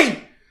can't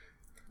see.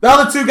 The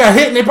other 2 got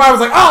hit and they probably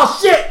was like, oh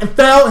shit, and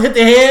fell, hit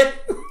their head.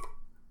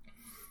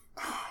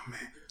 Oh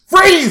man.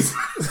 Freeze!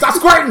 Stop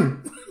squirting.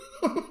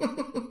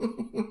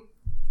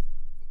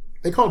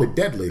 They called it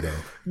deadly, though.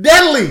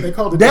 Deadly. They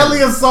called it deadly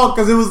assault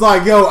because it was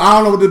like, yo, I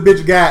don't know what this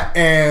bitch got,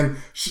 and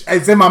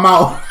it's in my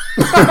mouth.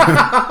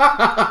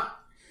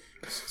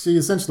 She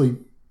essentially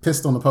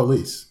pissed on the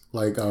police.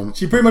 Like,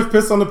 she pretty much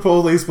pissed on the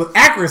police with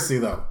accuracy,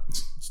 though,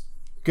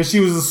 because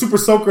she was a super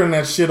soaker in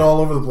that shit all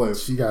over the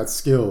place. She got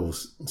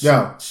skills.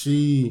 Yeah.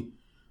 She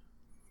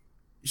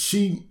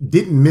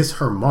didn't miss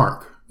her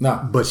mark.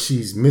 No, but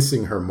she's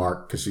missing her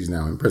mark because she's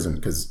now in prison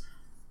because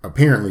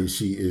apparently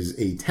she is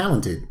a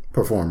talented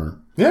performer.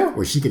 Yeah.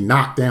 Where she can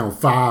knock down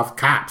 5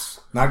 cops.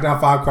 Knock down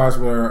 5 cops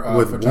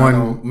with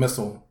one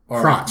missile.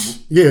 Crotch.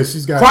 Yeah,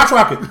 she's got... Crotch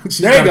rocket.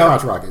 There you go.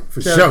 Crotch rocket,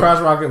 for sure.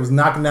 Crotch rocket was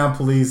knocking down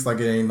police like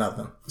it ain't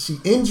nothing. She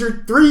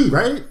injured 3,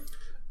 right?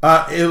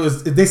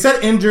 They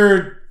said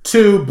injured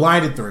 2,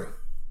 blinded 3.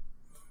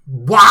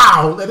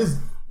 Wow. That is...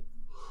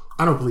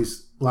 I know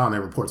police lie on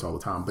their reports all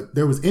the time, but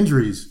there was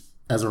injuries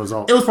as a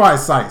result. It was probably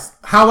size.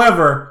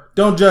 However,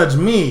 don't judge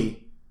me.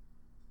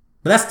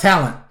 But that's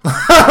talent.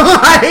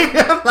 like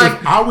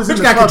If I was in bitch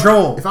the got club,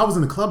 control. If I was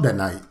in the club that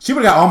night, she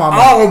would have got all my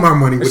money. all my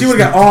money. She would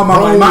have got all my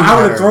money.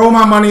 I would have thrown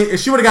my money.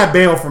 She would have got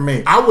bail from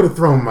me. I would have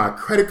thrown my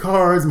credit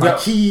cards, my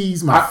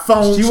keys, my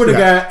phone. She would have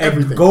got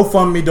everything. a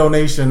GoFundMe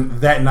donation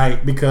that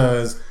night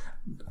because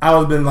I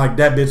would have been like,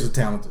 that bitch is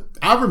talented.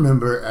 I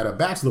remember at a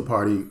bachelor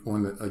party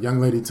when a young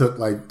lady took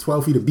like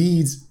 12 feet of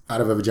beads out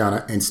of her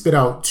vagina and spit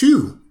out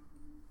 2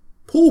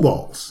 pool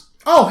balls.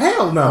 Oh,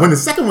 hell no. When the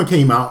second one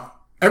came out,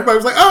 everybody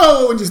was like,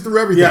 "Oh!" and just threw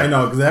everything. Yeah, I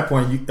know. Because at that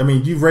point, you've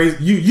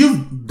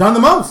done the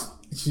most.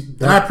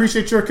 And I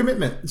appreciate your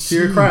commitment to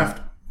your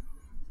craft.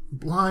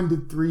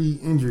 Blinded 3,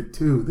 injured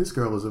 2. This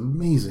girl is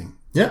amazing.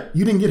 Yeah.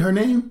 You didn't get her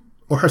name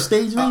or her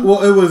stage name?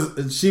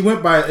 Well, she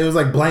went by, it was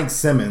like Blank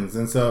Simmons.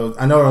 And so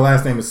I know her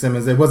last name is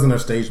Simmons. It wasn't her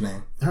stage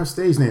name. Her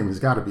stage name has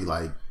got to be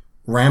like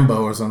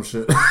Rambo or some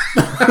shit.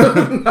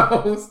 Who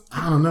knows?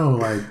 I don't know,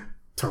 like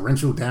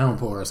torrential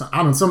downpour or something. I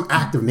don't know, some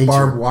act of nature.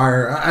 Barbed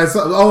wire. Yeah.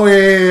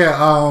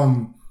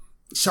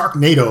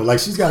 Sharknado. Like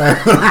she's got a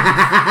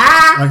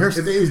like her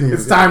stage name.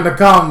 It's time to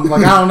come.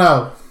 Like, I don't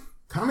know.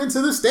 Come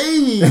into the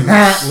stage.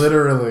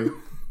 Literally.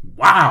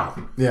 Wow.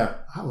 Yeah.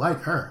 I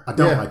like her. I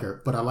don't like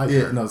her, but I like her.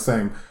 Yeah, no,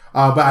 same.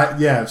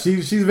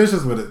 She's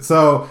vicious with it.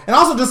 So, and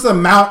also just the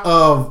amount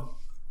of,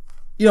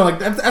 like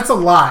that's a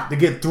lot to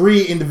get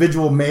 3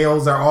 individual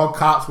males that are all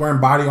cops wearing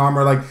body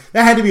armor. Like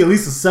that had to be at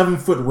least a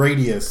 7-foot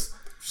radius.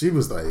 She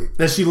was like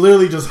that. She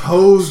literally just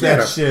hosed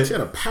that shit. She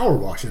had a power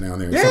washer down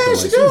there. Yeah,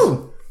 she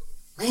do.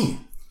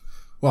 Man.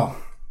 Well,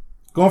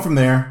 going from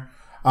there,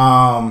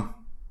 I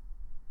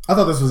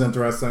thought this was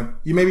interesting.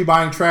 You may be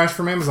buying trash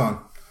from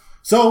Amazon.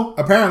 So,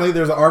 apparently,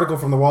 there's an article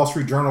from the Wall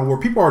Street Journal where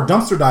people are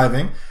dumpster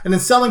diving and then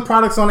selling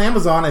products on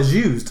Amazon as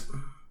used.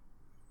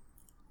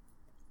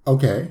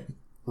 Okay.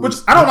 Which,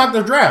 I don't like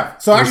their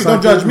draft. So, actually,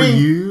 don't judge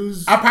me.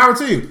 I power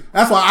to you.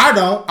 That's why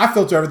I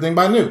filter everything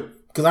by new.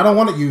 Because I don't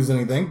want to use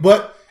anything.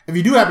 But if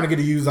you do happen to get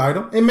a used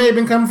item, it may have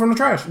been coming from the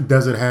trash.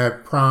 Does it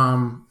have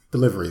Prime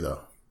delivery,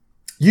 though?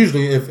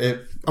 Usually,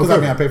 because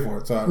I pay for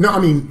it. So no, I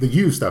mean the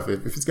used stuff.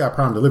 If it's got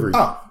Prime delivery,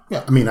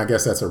 yeah. I mean, I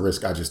guess that's a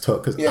risk I just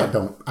took because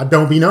I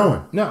don't be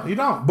knowing. No, you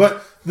don't.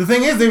 But the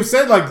thing is, they've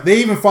said like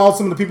they even followed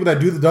some of the people that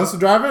do the dumpster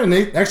driving, and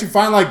they actually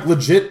find like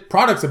legit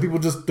products that people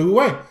just threw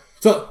away.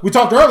 So we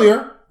talked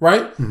earlier,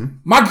 right? Mm-hmm.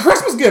 My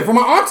Christmas gift for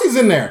my auntie's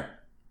in there,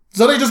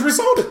 so they just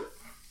resold it.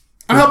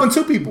 I'm helping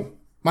 2 people,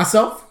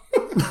 myself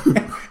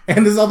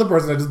and this other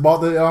person that just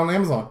bought it on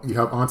Amazon. You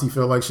help auntie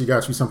feel like she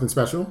got you something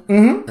special,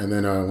 and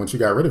then once you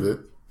got rid of it,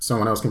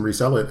 someone else can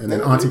resell it, and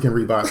then auntie can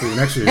rebuy it for you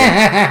next year.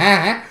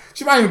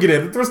 She might even get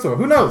it at the thrift store.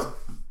 Who knows?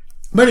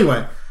 But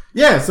anyway,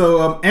 yeah.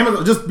 So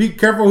Amazon, just be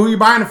careful who you're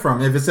buying it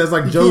from. If it says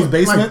like Joe's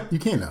Basement, you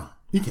can't know.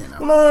 You can't know.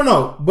 Well,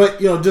 no.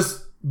 But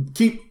just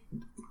keep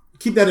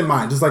that in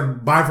mind. Just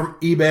like buy from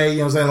eBay. You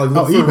know what I'm saying? Like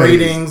look for eBay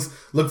ratings.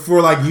 Look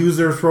for like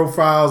users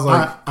profiles.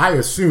 Like I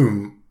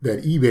assume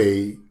that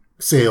eBay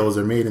sales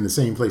are made in the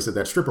same place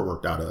that stripper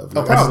worked out of.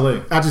 Like,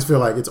 probably. I just feel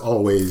like it's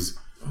always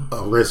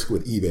a risk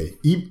with eBay.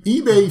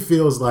 eBay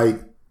feels like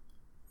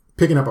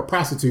picking up a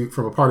prostitute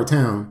from a part of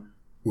town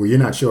where you're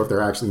not sure if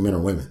they're actually men or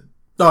women.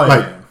 Oh,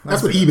 yeah.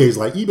 That's what eBay's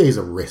like. eBay's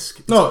a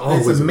risk.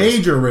 It's a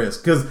major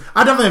risk because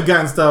I definitely have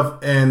gotten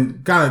stuff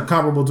and kind of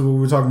comparable to what we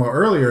were talking about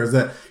earlier is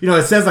that,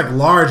 it says like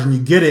large and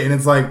you get it and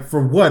it's like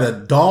for what, a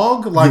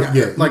dog? Like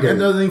it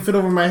doesn't even fit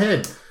over my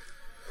head.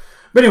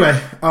 But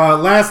anyway,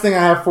 last thing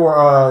I have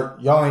for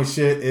y'all ain't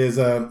shit is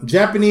a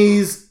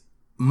Japanese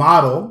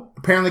model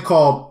apparently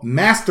called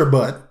Master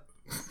Butt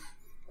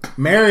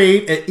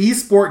married an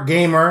esport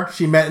gamer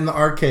she met in the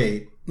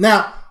arcade.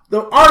 Now,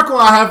 the article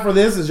I have for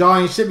this is y'all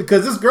ain't shit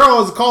because this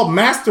girl is called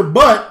Master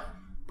Butt,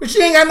 but she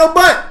ain't got no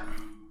butt.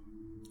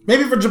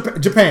 Maybe for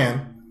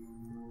Japan.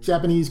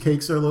 Japanese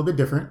cakes are a little bit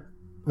different.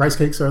 Rice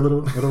cakes are a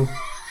little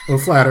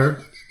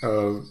flatter.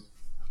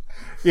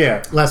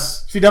 Yeah,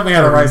 less. She definitely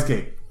had a rice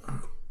cake.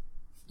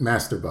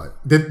 Master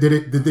Butt. Did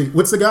they?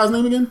 What's the guy's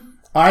name again?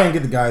 I didn't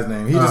get the guy's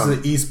name. He's just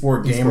an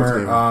esport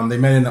gamer. They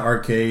met in the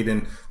arcade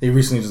and they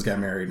recently just got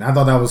married. And I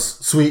thought that was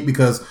sweet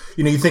because,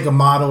 you think a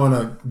model and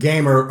a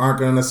gamer aren't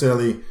going to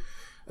necessarily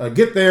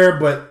get there,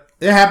 but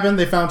it happened.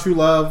 They found true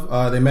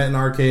love. They met in the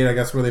arcade, I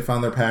guess, where they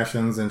found their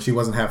passions. And she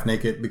wasn't half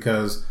naked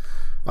because,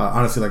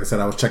 honestly, like I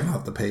said, I was checking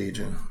out the page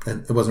and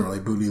it wasn't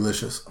really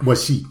bootylicious.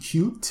 Was she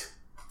cute?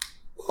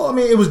 Well, I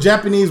mean, it was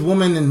Japanese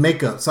woman in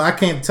makeup, so I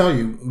can't tell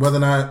you whether or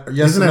not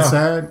yes Isn't or no. that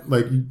sad?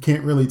 Like, you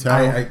can't really tell.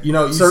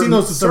 You've seen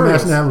those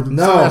tutorials.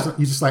 No.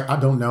 You're just like, I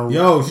don't know.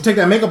 Yo, if you take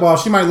that makeup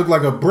off, she might look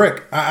like a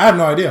brick. I have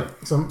no idea.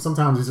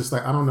 Sometimes it's just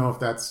like, I don't know if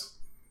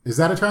is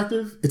that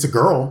attractive? It's a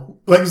girl.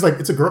 Like,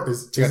 it's a girl.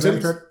 Is that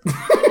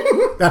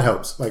attractive? That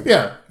helps. Like,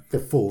 yeah.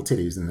 They're full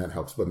titties and that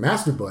helps. But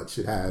Master Butt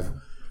should have,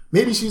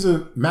 maybe she's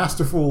a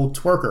masterful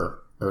twerker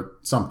or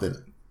something.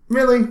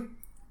 Really?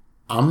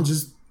 I'm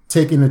just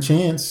taking a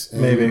chance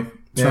and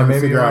trying to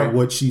figure out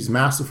what she's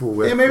masterful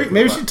with. Yeah,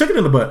 maybe she took it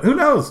in the butt. Who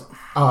knows?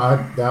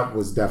 That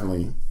was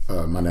definitely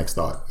my next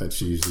thought. That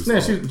she's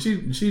just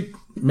she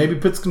maybe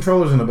puts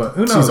controllers in the butt.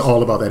 Who knows? She's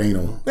all about that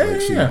anal.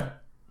 Yeah.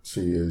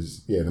 She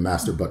is the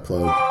master butt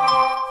plug.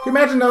 you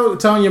imagine though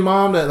telling your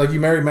mom that like you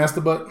married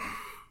Master Butt?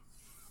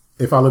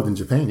 If I lived in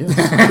Japan,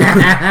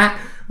 yes.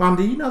 Mom,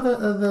 do you know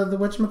the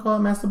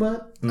whatchamacallit Master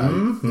Butt? If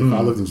I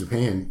lived in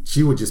Japan,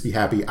 she would just be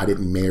happy I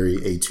didn't marry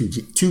a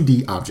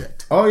 2D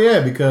object. Oh yeah,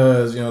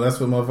 because that's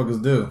what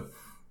motherfuckers do.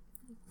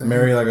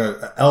 Marry like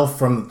a elf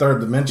from the third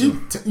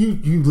dimension.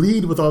 You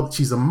lead with all.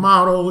 She's a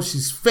model.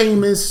 She's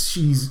famous.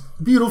 She's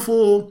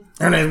beautiful.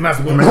 Her name's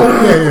Master Butt.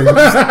 Get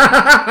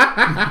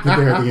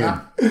there at the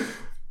end,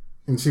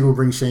 and she will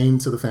bring shame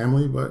to the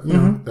family. But you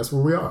know that's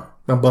where we are.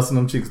 I'm busting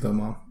them cheeks though,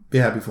 Mom. Be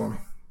happy for me.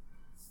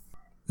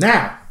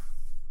 Now,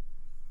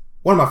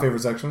 one of my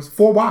favorite sections,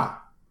 4Why,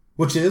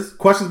 which is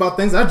questions about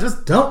things I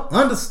just don't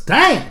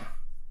understand.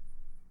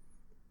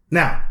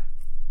 Now,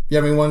 you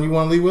have anyone you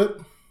want to lead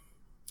with?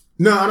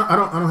 No, I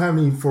don't have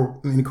any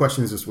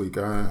questions this week.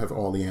 I have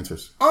all the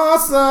answers.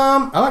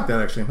 Awesome. I like that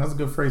actually. That's a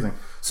good phrasing.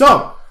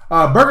 So,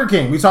 Burger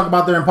King. We talked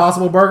about their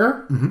Impossible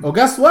Burger. Well,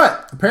 guess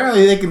what?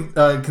 Apparently, they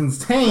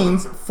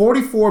contains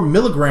 44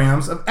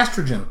 milligrams of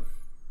estrogen.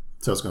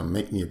 So it's gonna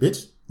make me a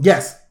bitch?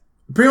 Yes.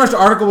 Pretty much the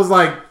article was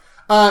like,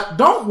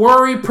 don't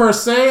worry per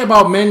se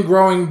about men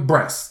growing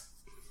breasts.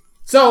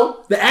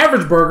 So, the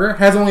average burger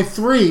has only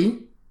 3.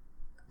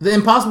 The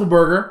Impossible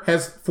Burger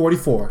has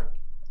 44.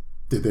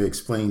 Did they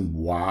explain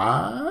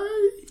why?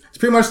 It's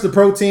pretty much the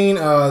protein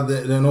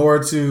in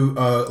order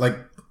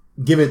to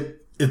give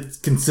it its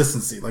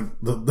consistency, like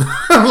the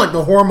like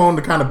the hormone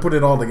to kind of put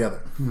it all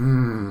together.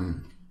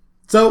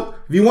 So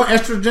if you want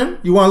estrogen,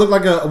 you want to look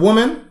like a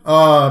woman.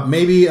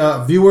 Maybe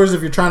viewers,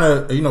 if you're trying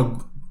to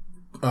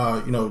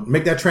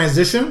make that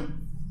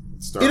transition,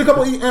 eat a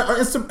couple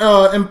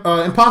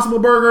Impossible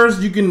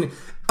Burgers. You can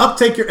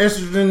uptake your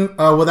estrogen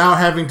without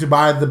having to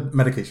buy the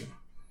medication.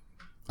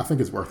 I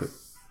think it's worth it.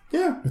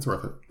 Yeah, it's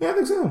worth it. Yeah, I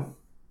think so.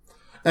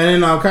 And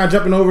then I'm kind of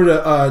jumping over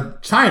to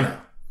China.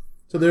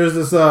 So there's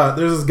this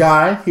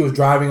guy. He was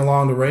driving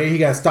along the road. He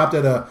got stopped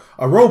at a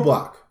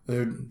roadblock.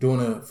 They're doing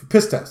a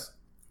piss test.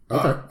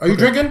 Okay. Are you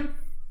drinking?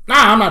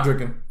 Nah, I'm not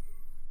drinking.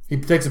 He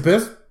takes a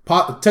piss.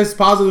 Tests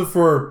positive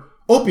for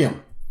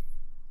opium.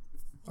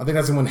 I think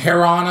that's when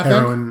heroin.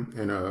 Heroin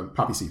and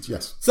poppy seeds.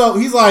 Yes. So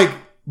he's like,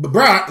 but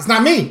bruh, it's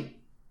not me.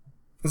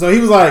 And so he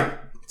was like,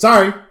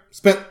 sorry.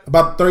 Spent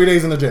about 30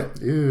 days in the jail.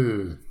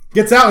 Ew.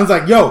 Gets out and he's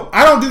like, yo,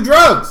 I don't do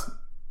drugs.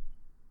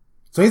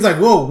 So he's like,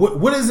 whoa,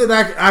 what is it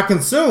I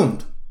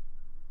consumed?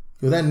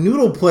 Yo, that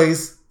noodle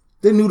place,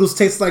 the noodles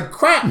taste like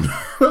crap.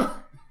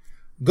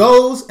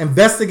 Goes,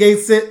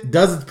 investigates it,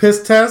 does its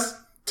piss test.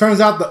 Turns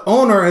out the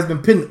owner has been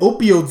putting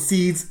opioid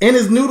seeds in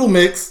his noodle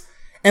mix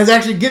and is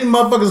actually getting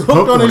motherfuckers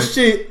hooked on his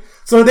shit.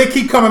 So they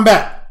keep coming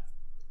back.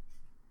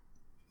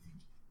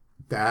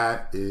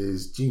 That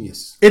is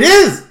genius. It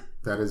is.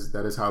 That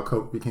is how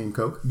Coke became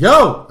Coke.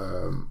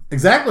 Yo,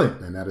 exactly.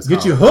 And that is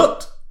get you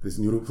hooked. This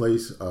noodle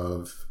place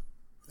of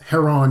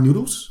heron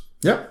noodles,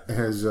 yep,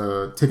 has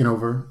taken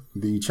over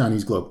the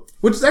Chinese globe.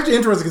 Which is actually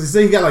interesting because he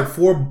said he got like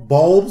 4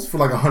 bulbs for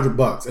like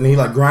 $100, and he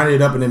like grinded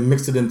it up and then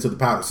mixed it into the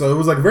powder. So it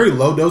was like very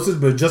low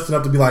dosage, but just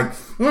enough to be like,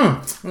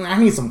 I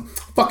need some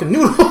fucking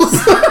noodles.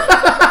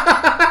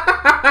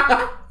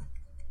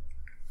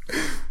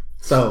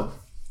 So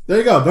there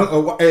you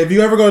go. If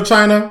you ever go to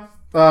China.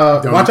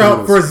 Watch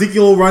out for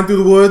Ezekiel run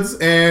through the woods,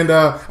 and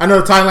I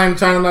know Thailand and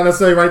China not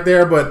necessarily right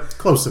there, but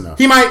close enough.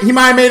 He might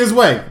have made his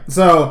way.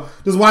 So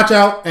just watch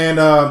out, and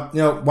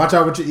watch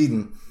out what you're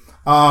eating.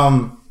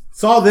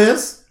 Saw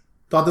this,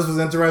 thought this was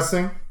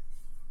interesting.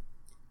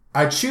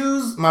 I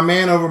choose my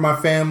man over my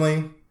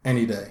family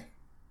any day.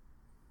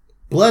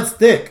 Blood's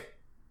thick,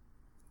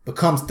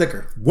 becomes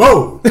thicker.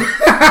 Whoa!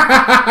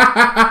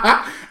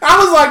 I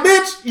was like,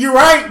 bitch, you're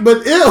right,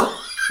 but ew.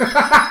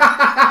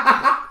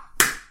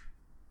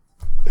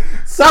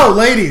 So,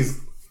 ladies,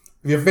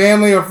 if your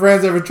family or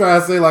friends ever try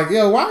to say like,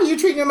 yo, why are you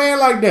treating your man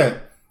like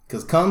that?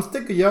 Because comes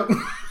thicker, yo.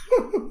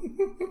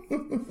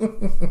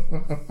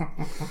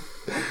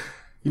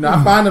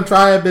 I find them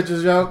triad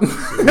bitches, yo.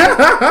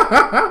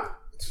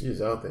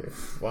 She's out there.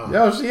 Wow.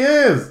 Yo, she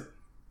is.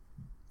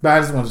 But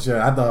I just want to share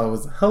it. I thought it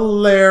was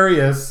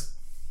hilarious.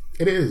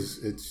 It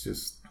is. It's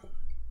just,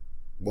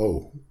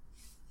 whoa.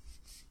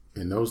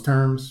 In those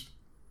terms,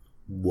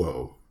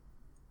 whoa.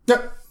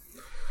 Yep.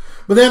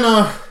 But then,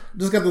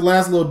 just got the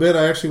last little bit.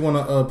 I actually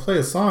want to play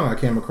a song I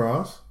came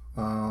across.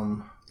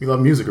 You love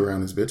music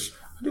around this bitch.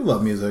 I do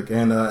love music,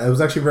 and it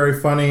was actually very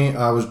funny.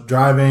 I was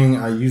driving.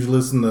 I usually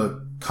listen to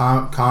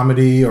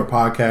comedy or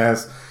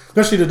podcasts,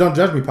 especially the Don't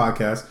Judge Me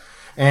podcast.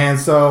 And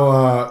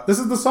so this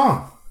is the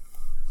song.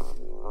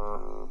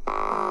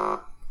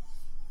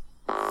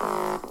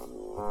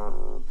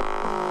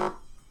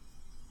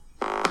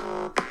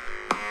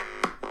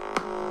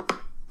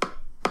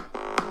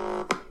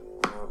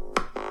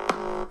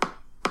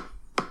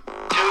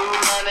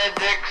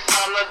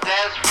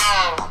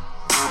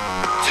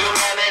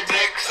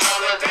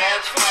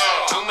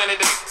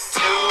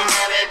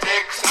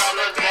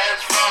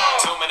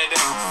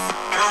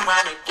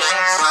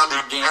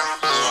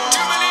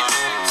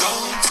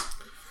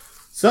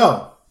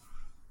 So,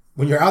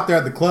 when you're out there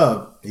at the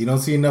club, you don't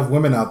see enough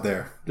women out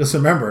there. Just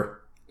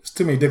remember, There's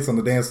too many dicks on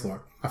the dance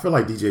floor. I feel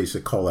like DJs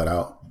should call that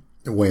out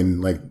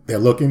when like they're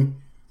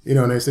looking, you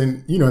know, and they're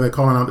saying, you know, they're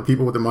calling out the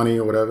people with the money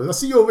or whatever. I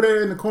see you over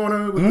there in the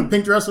corner with the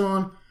pink dress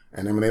on.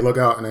 And then when they look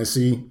out and they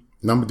see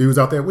number of dudes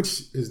out there,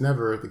 which is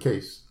never the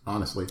case,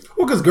 honestly.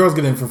 Well, because girls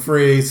get in for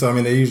free. So, I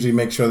mean, they usually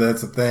make sure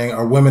that's a thing.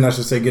 Or women, I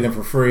should say, get in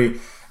for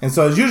free. And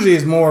so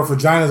it's more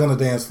vaginas on the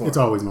dance floor. It's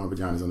always more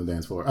vaginas on the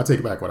dance floor. I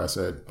take back what I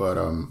said. But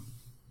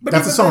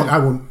that's a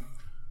song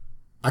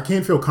I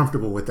can't feel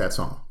comfortable with that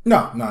song. No,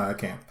 I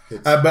can't.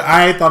 But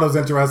I thought it was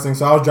interesting.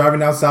 So I was driving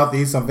down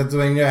Southeast on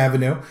Pennsylvania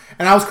Avenue,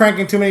 and I was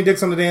cranking too many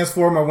dicks on the dance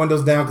floor, my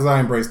windows down, because I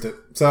embraced it.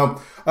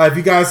 So if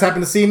you guys happen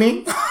to see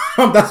me,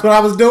 that's what I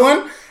was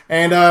doing.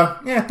 And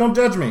don't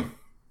judge me.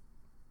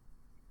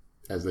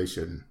 As they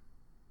shouldn't.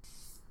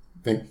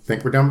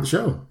 Think we're done with the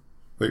show.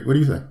 Wait, what do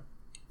you think?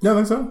 Yeah, I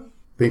think so.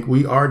 Think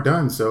we are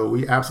done. So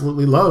we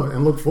absolutely love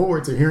and look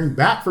forward to hearing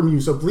back from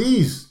you. So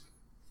please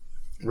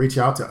reach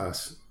out to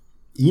us.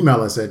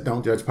 Email us at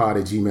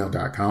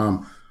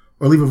don'tjudgepod@gmail.com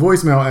or leave a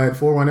voicemail at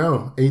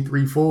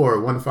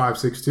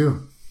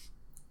 410-834-1562.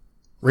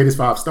 Rate us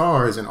 5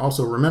 stars, and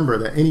also remember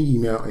that any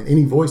email and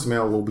any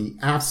voicemail will be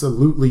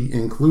absolutely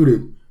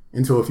included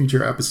into a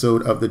future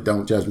episode of the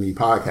Don't Judge Me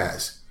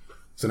podcast.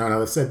 So now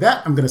that I've said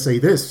that, I'm going to say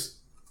this.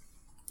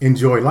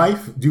 Enjoy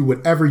life. Do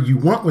whatever you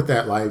want with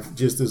that life,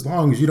 just as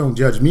long as you don't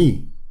judge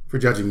me for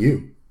judging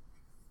you.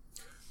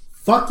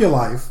 Fuck your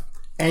life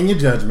and your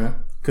judgment,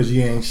 because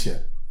you ain't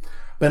shit.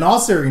 But in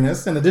all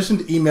seriousness, in addition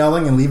to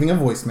emailing and leaving a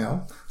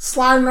voicemail,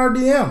 slide in our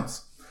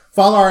DMs.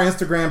 Follow our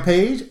Instagram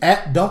page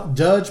at Don't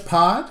Judge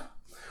Pod.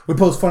 We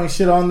post funny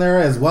shit on there,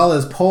 as well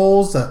as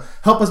polls to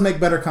help us make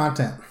better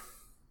content.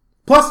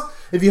 Plus,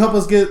 it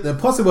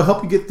will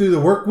help you get through the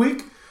work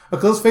week.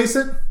 Because let's face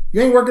it, you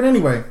ain't working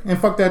anyway, and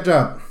fuck that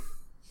job.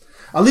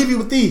 I'll leave you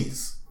with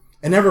these.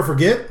 And never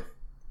forget,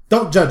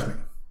 don't judge me.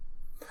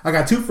 I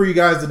got 2 for you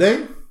guys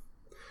today.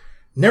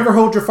 Never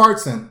hold your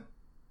farts in.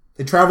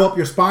 They travel up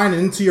your spine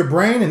and into your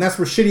brain, and that's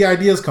where shitty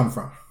ideas come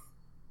from.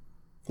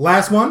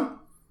 Last one.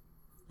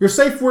 Your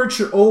safe word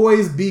should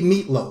always be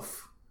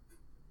meatloaf.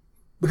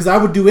 Because I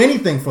would do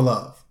anything for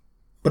love,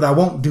 but I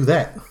won't do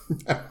that.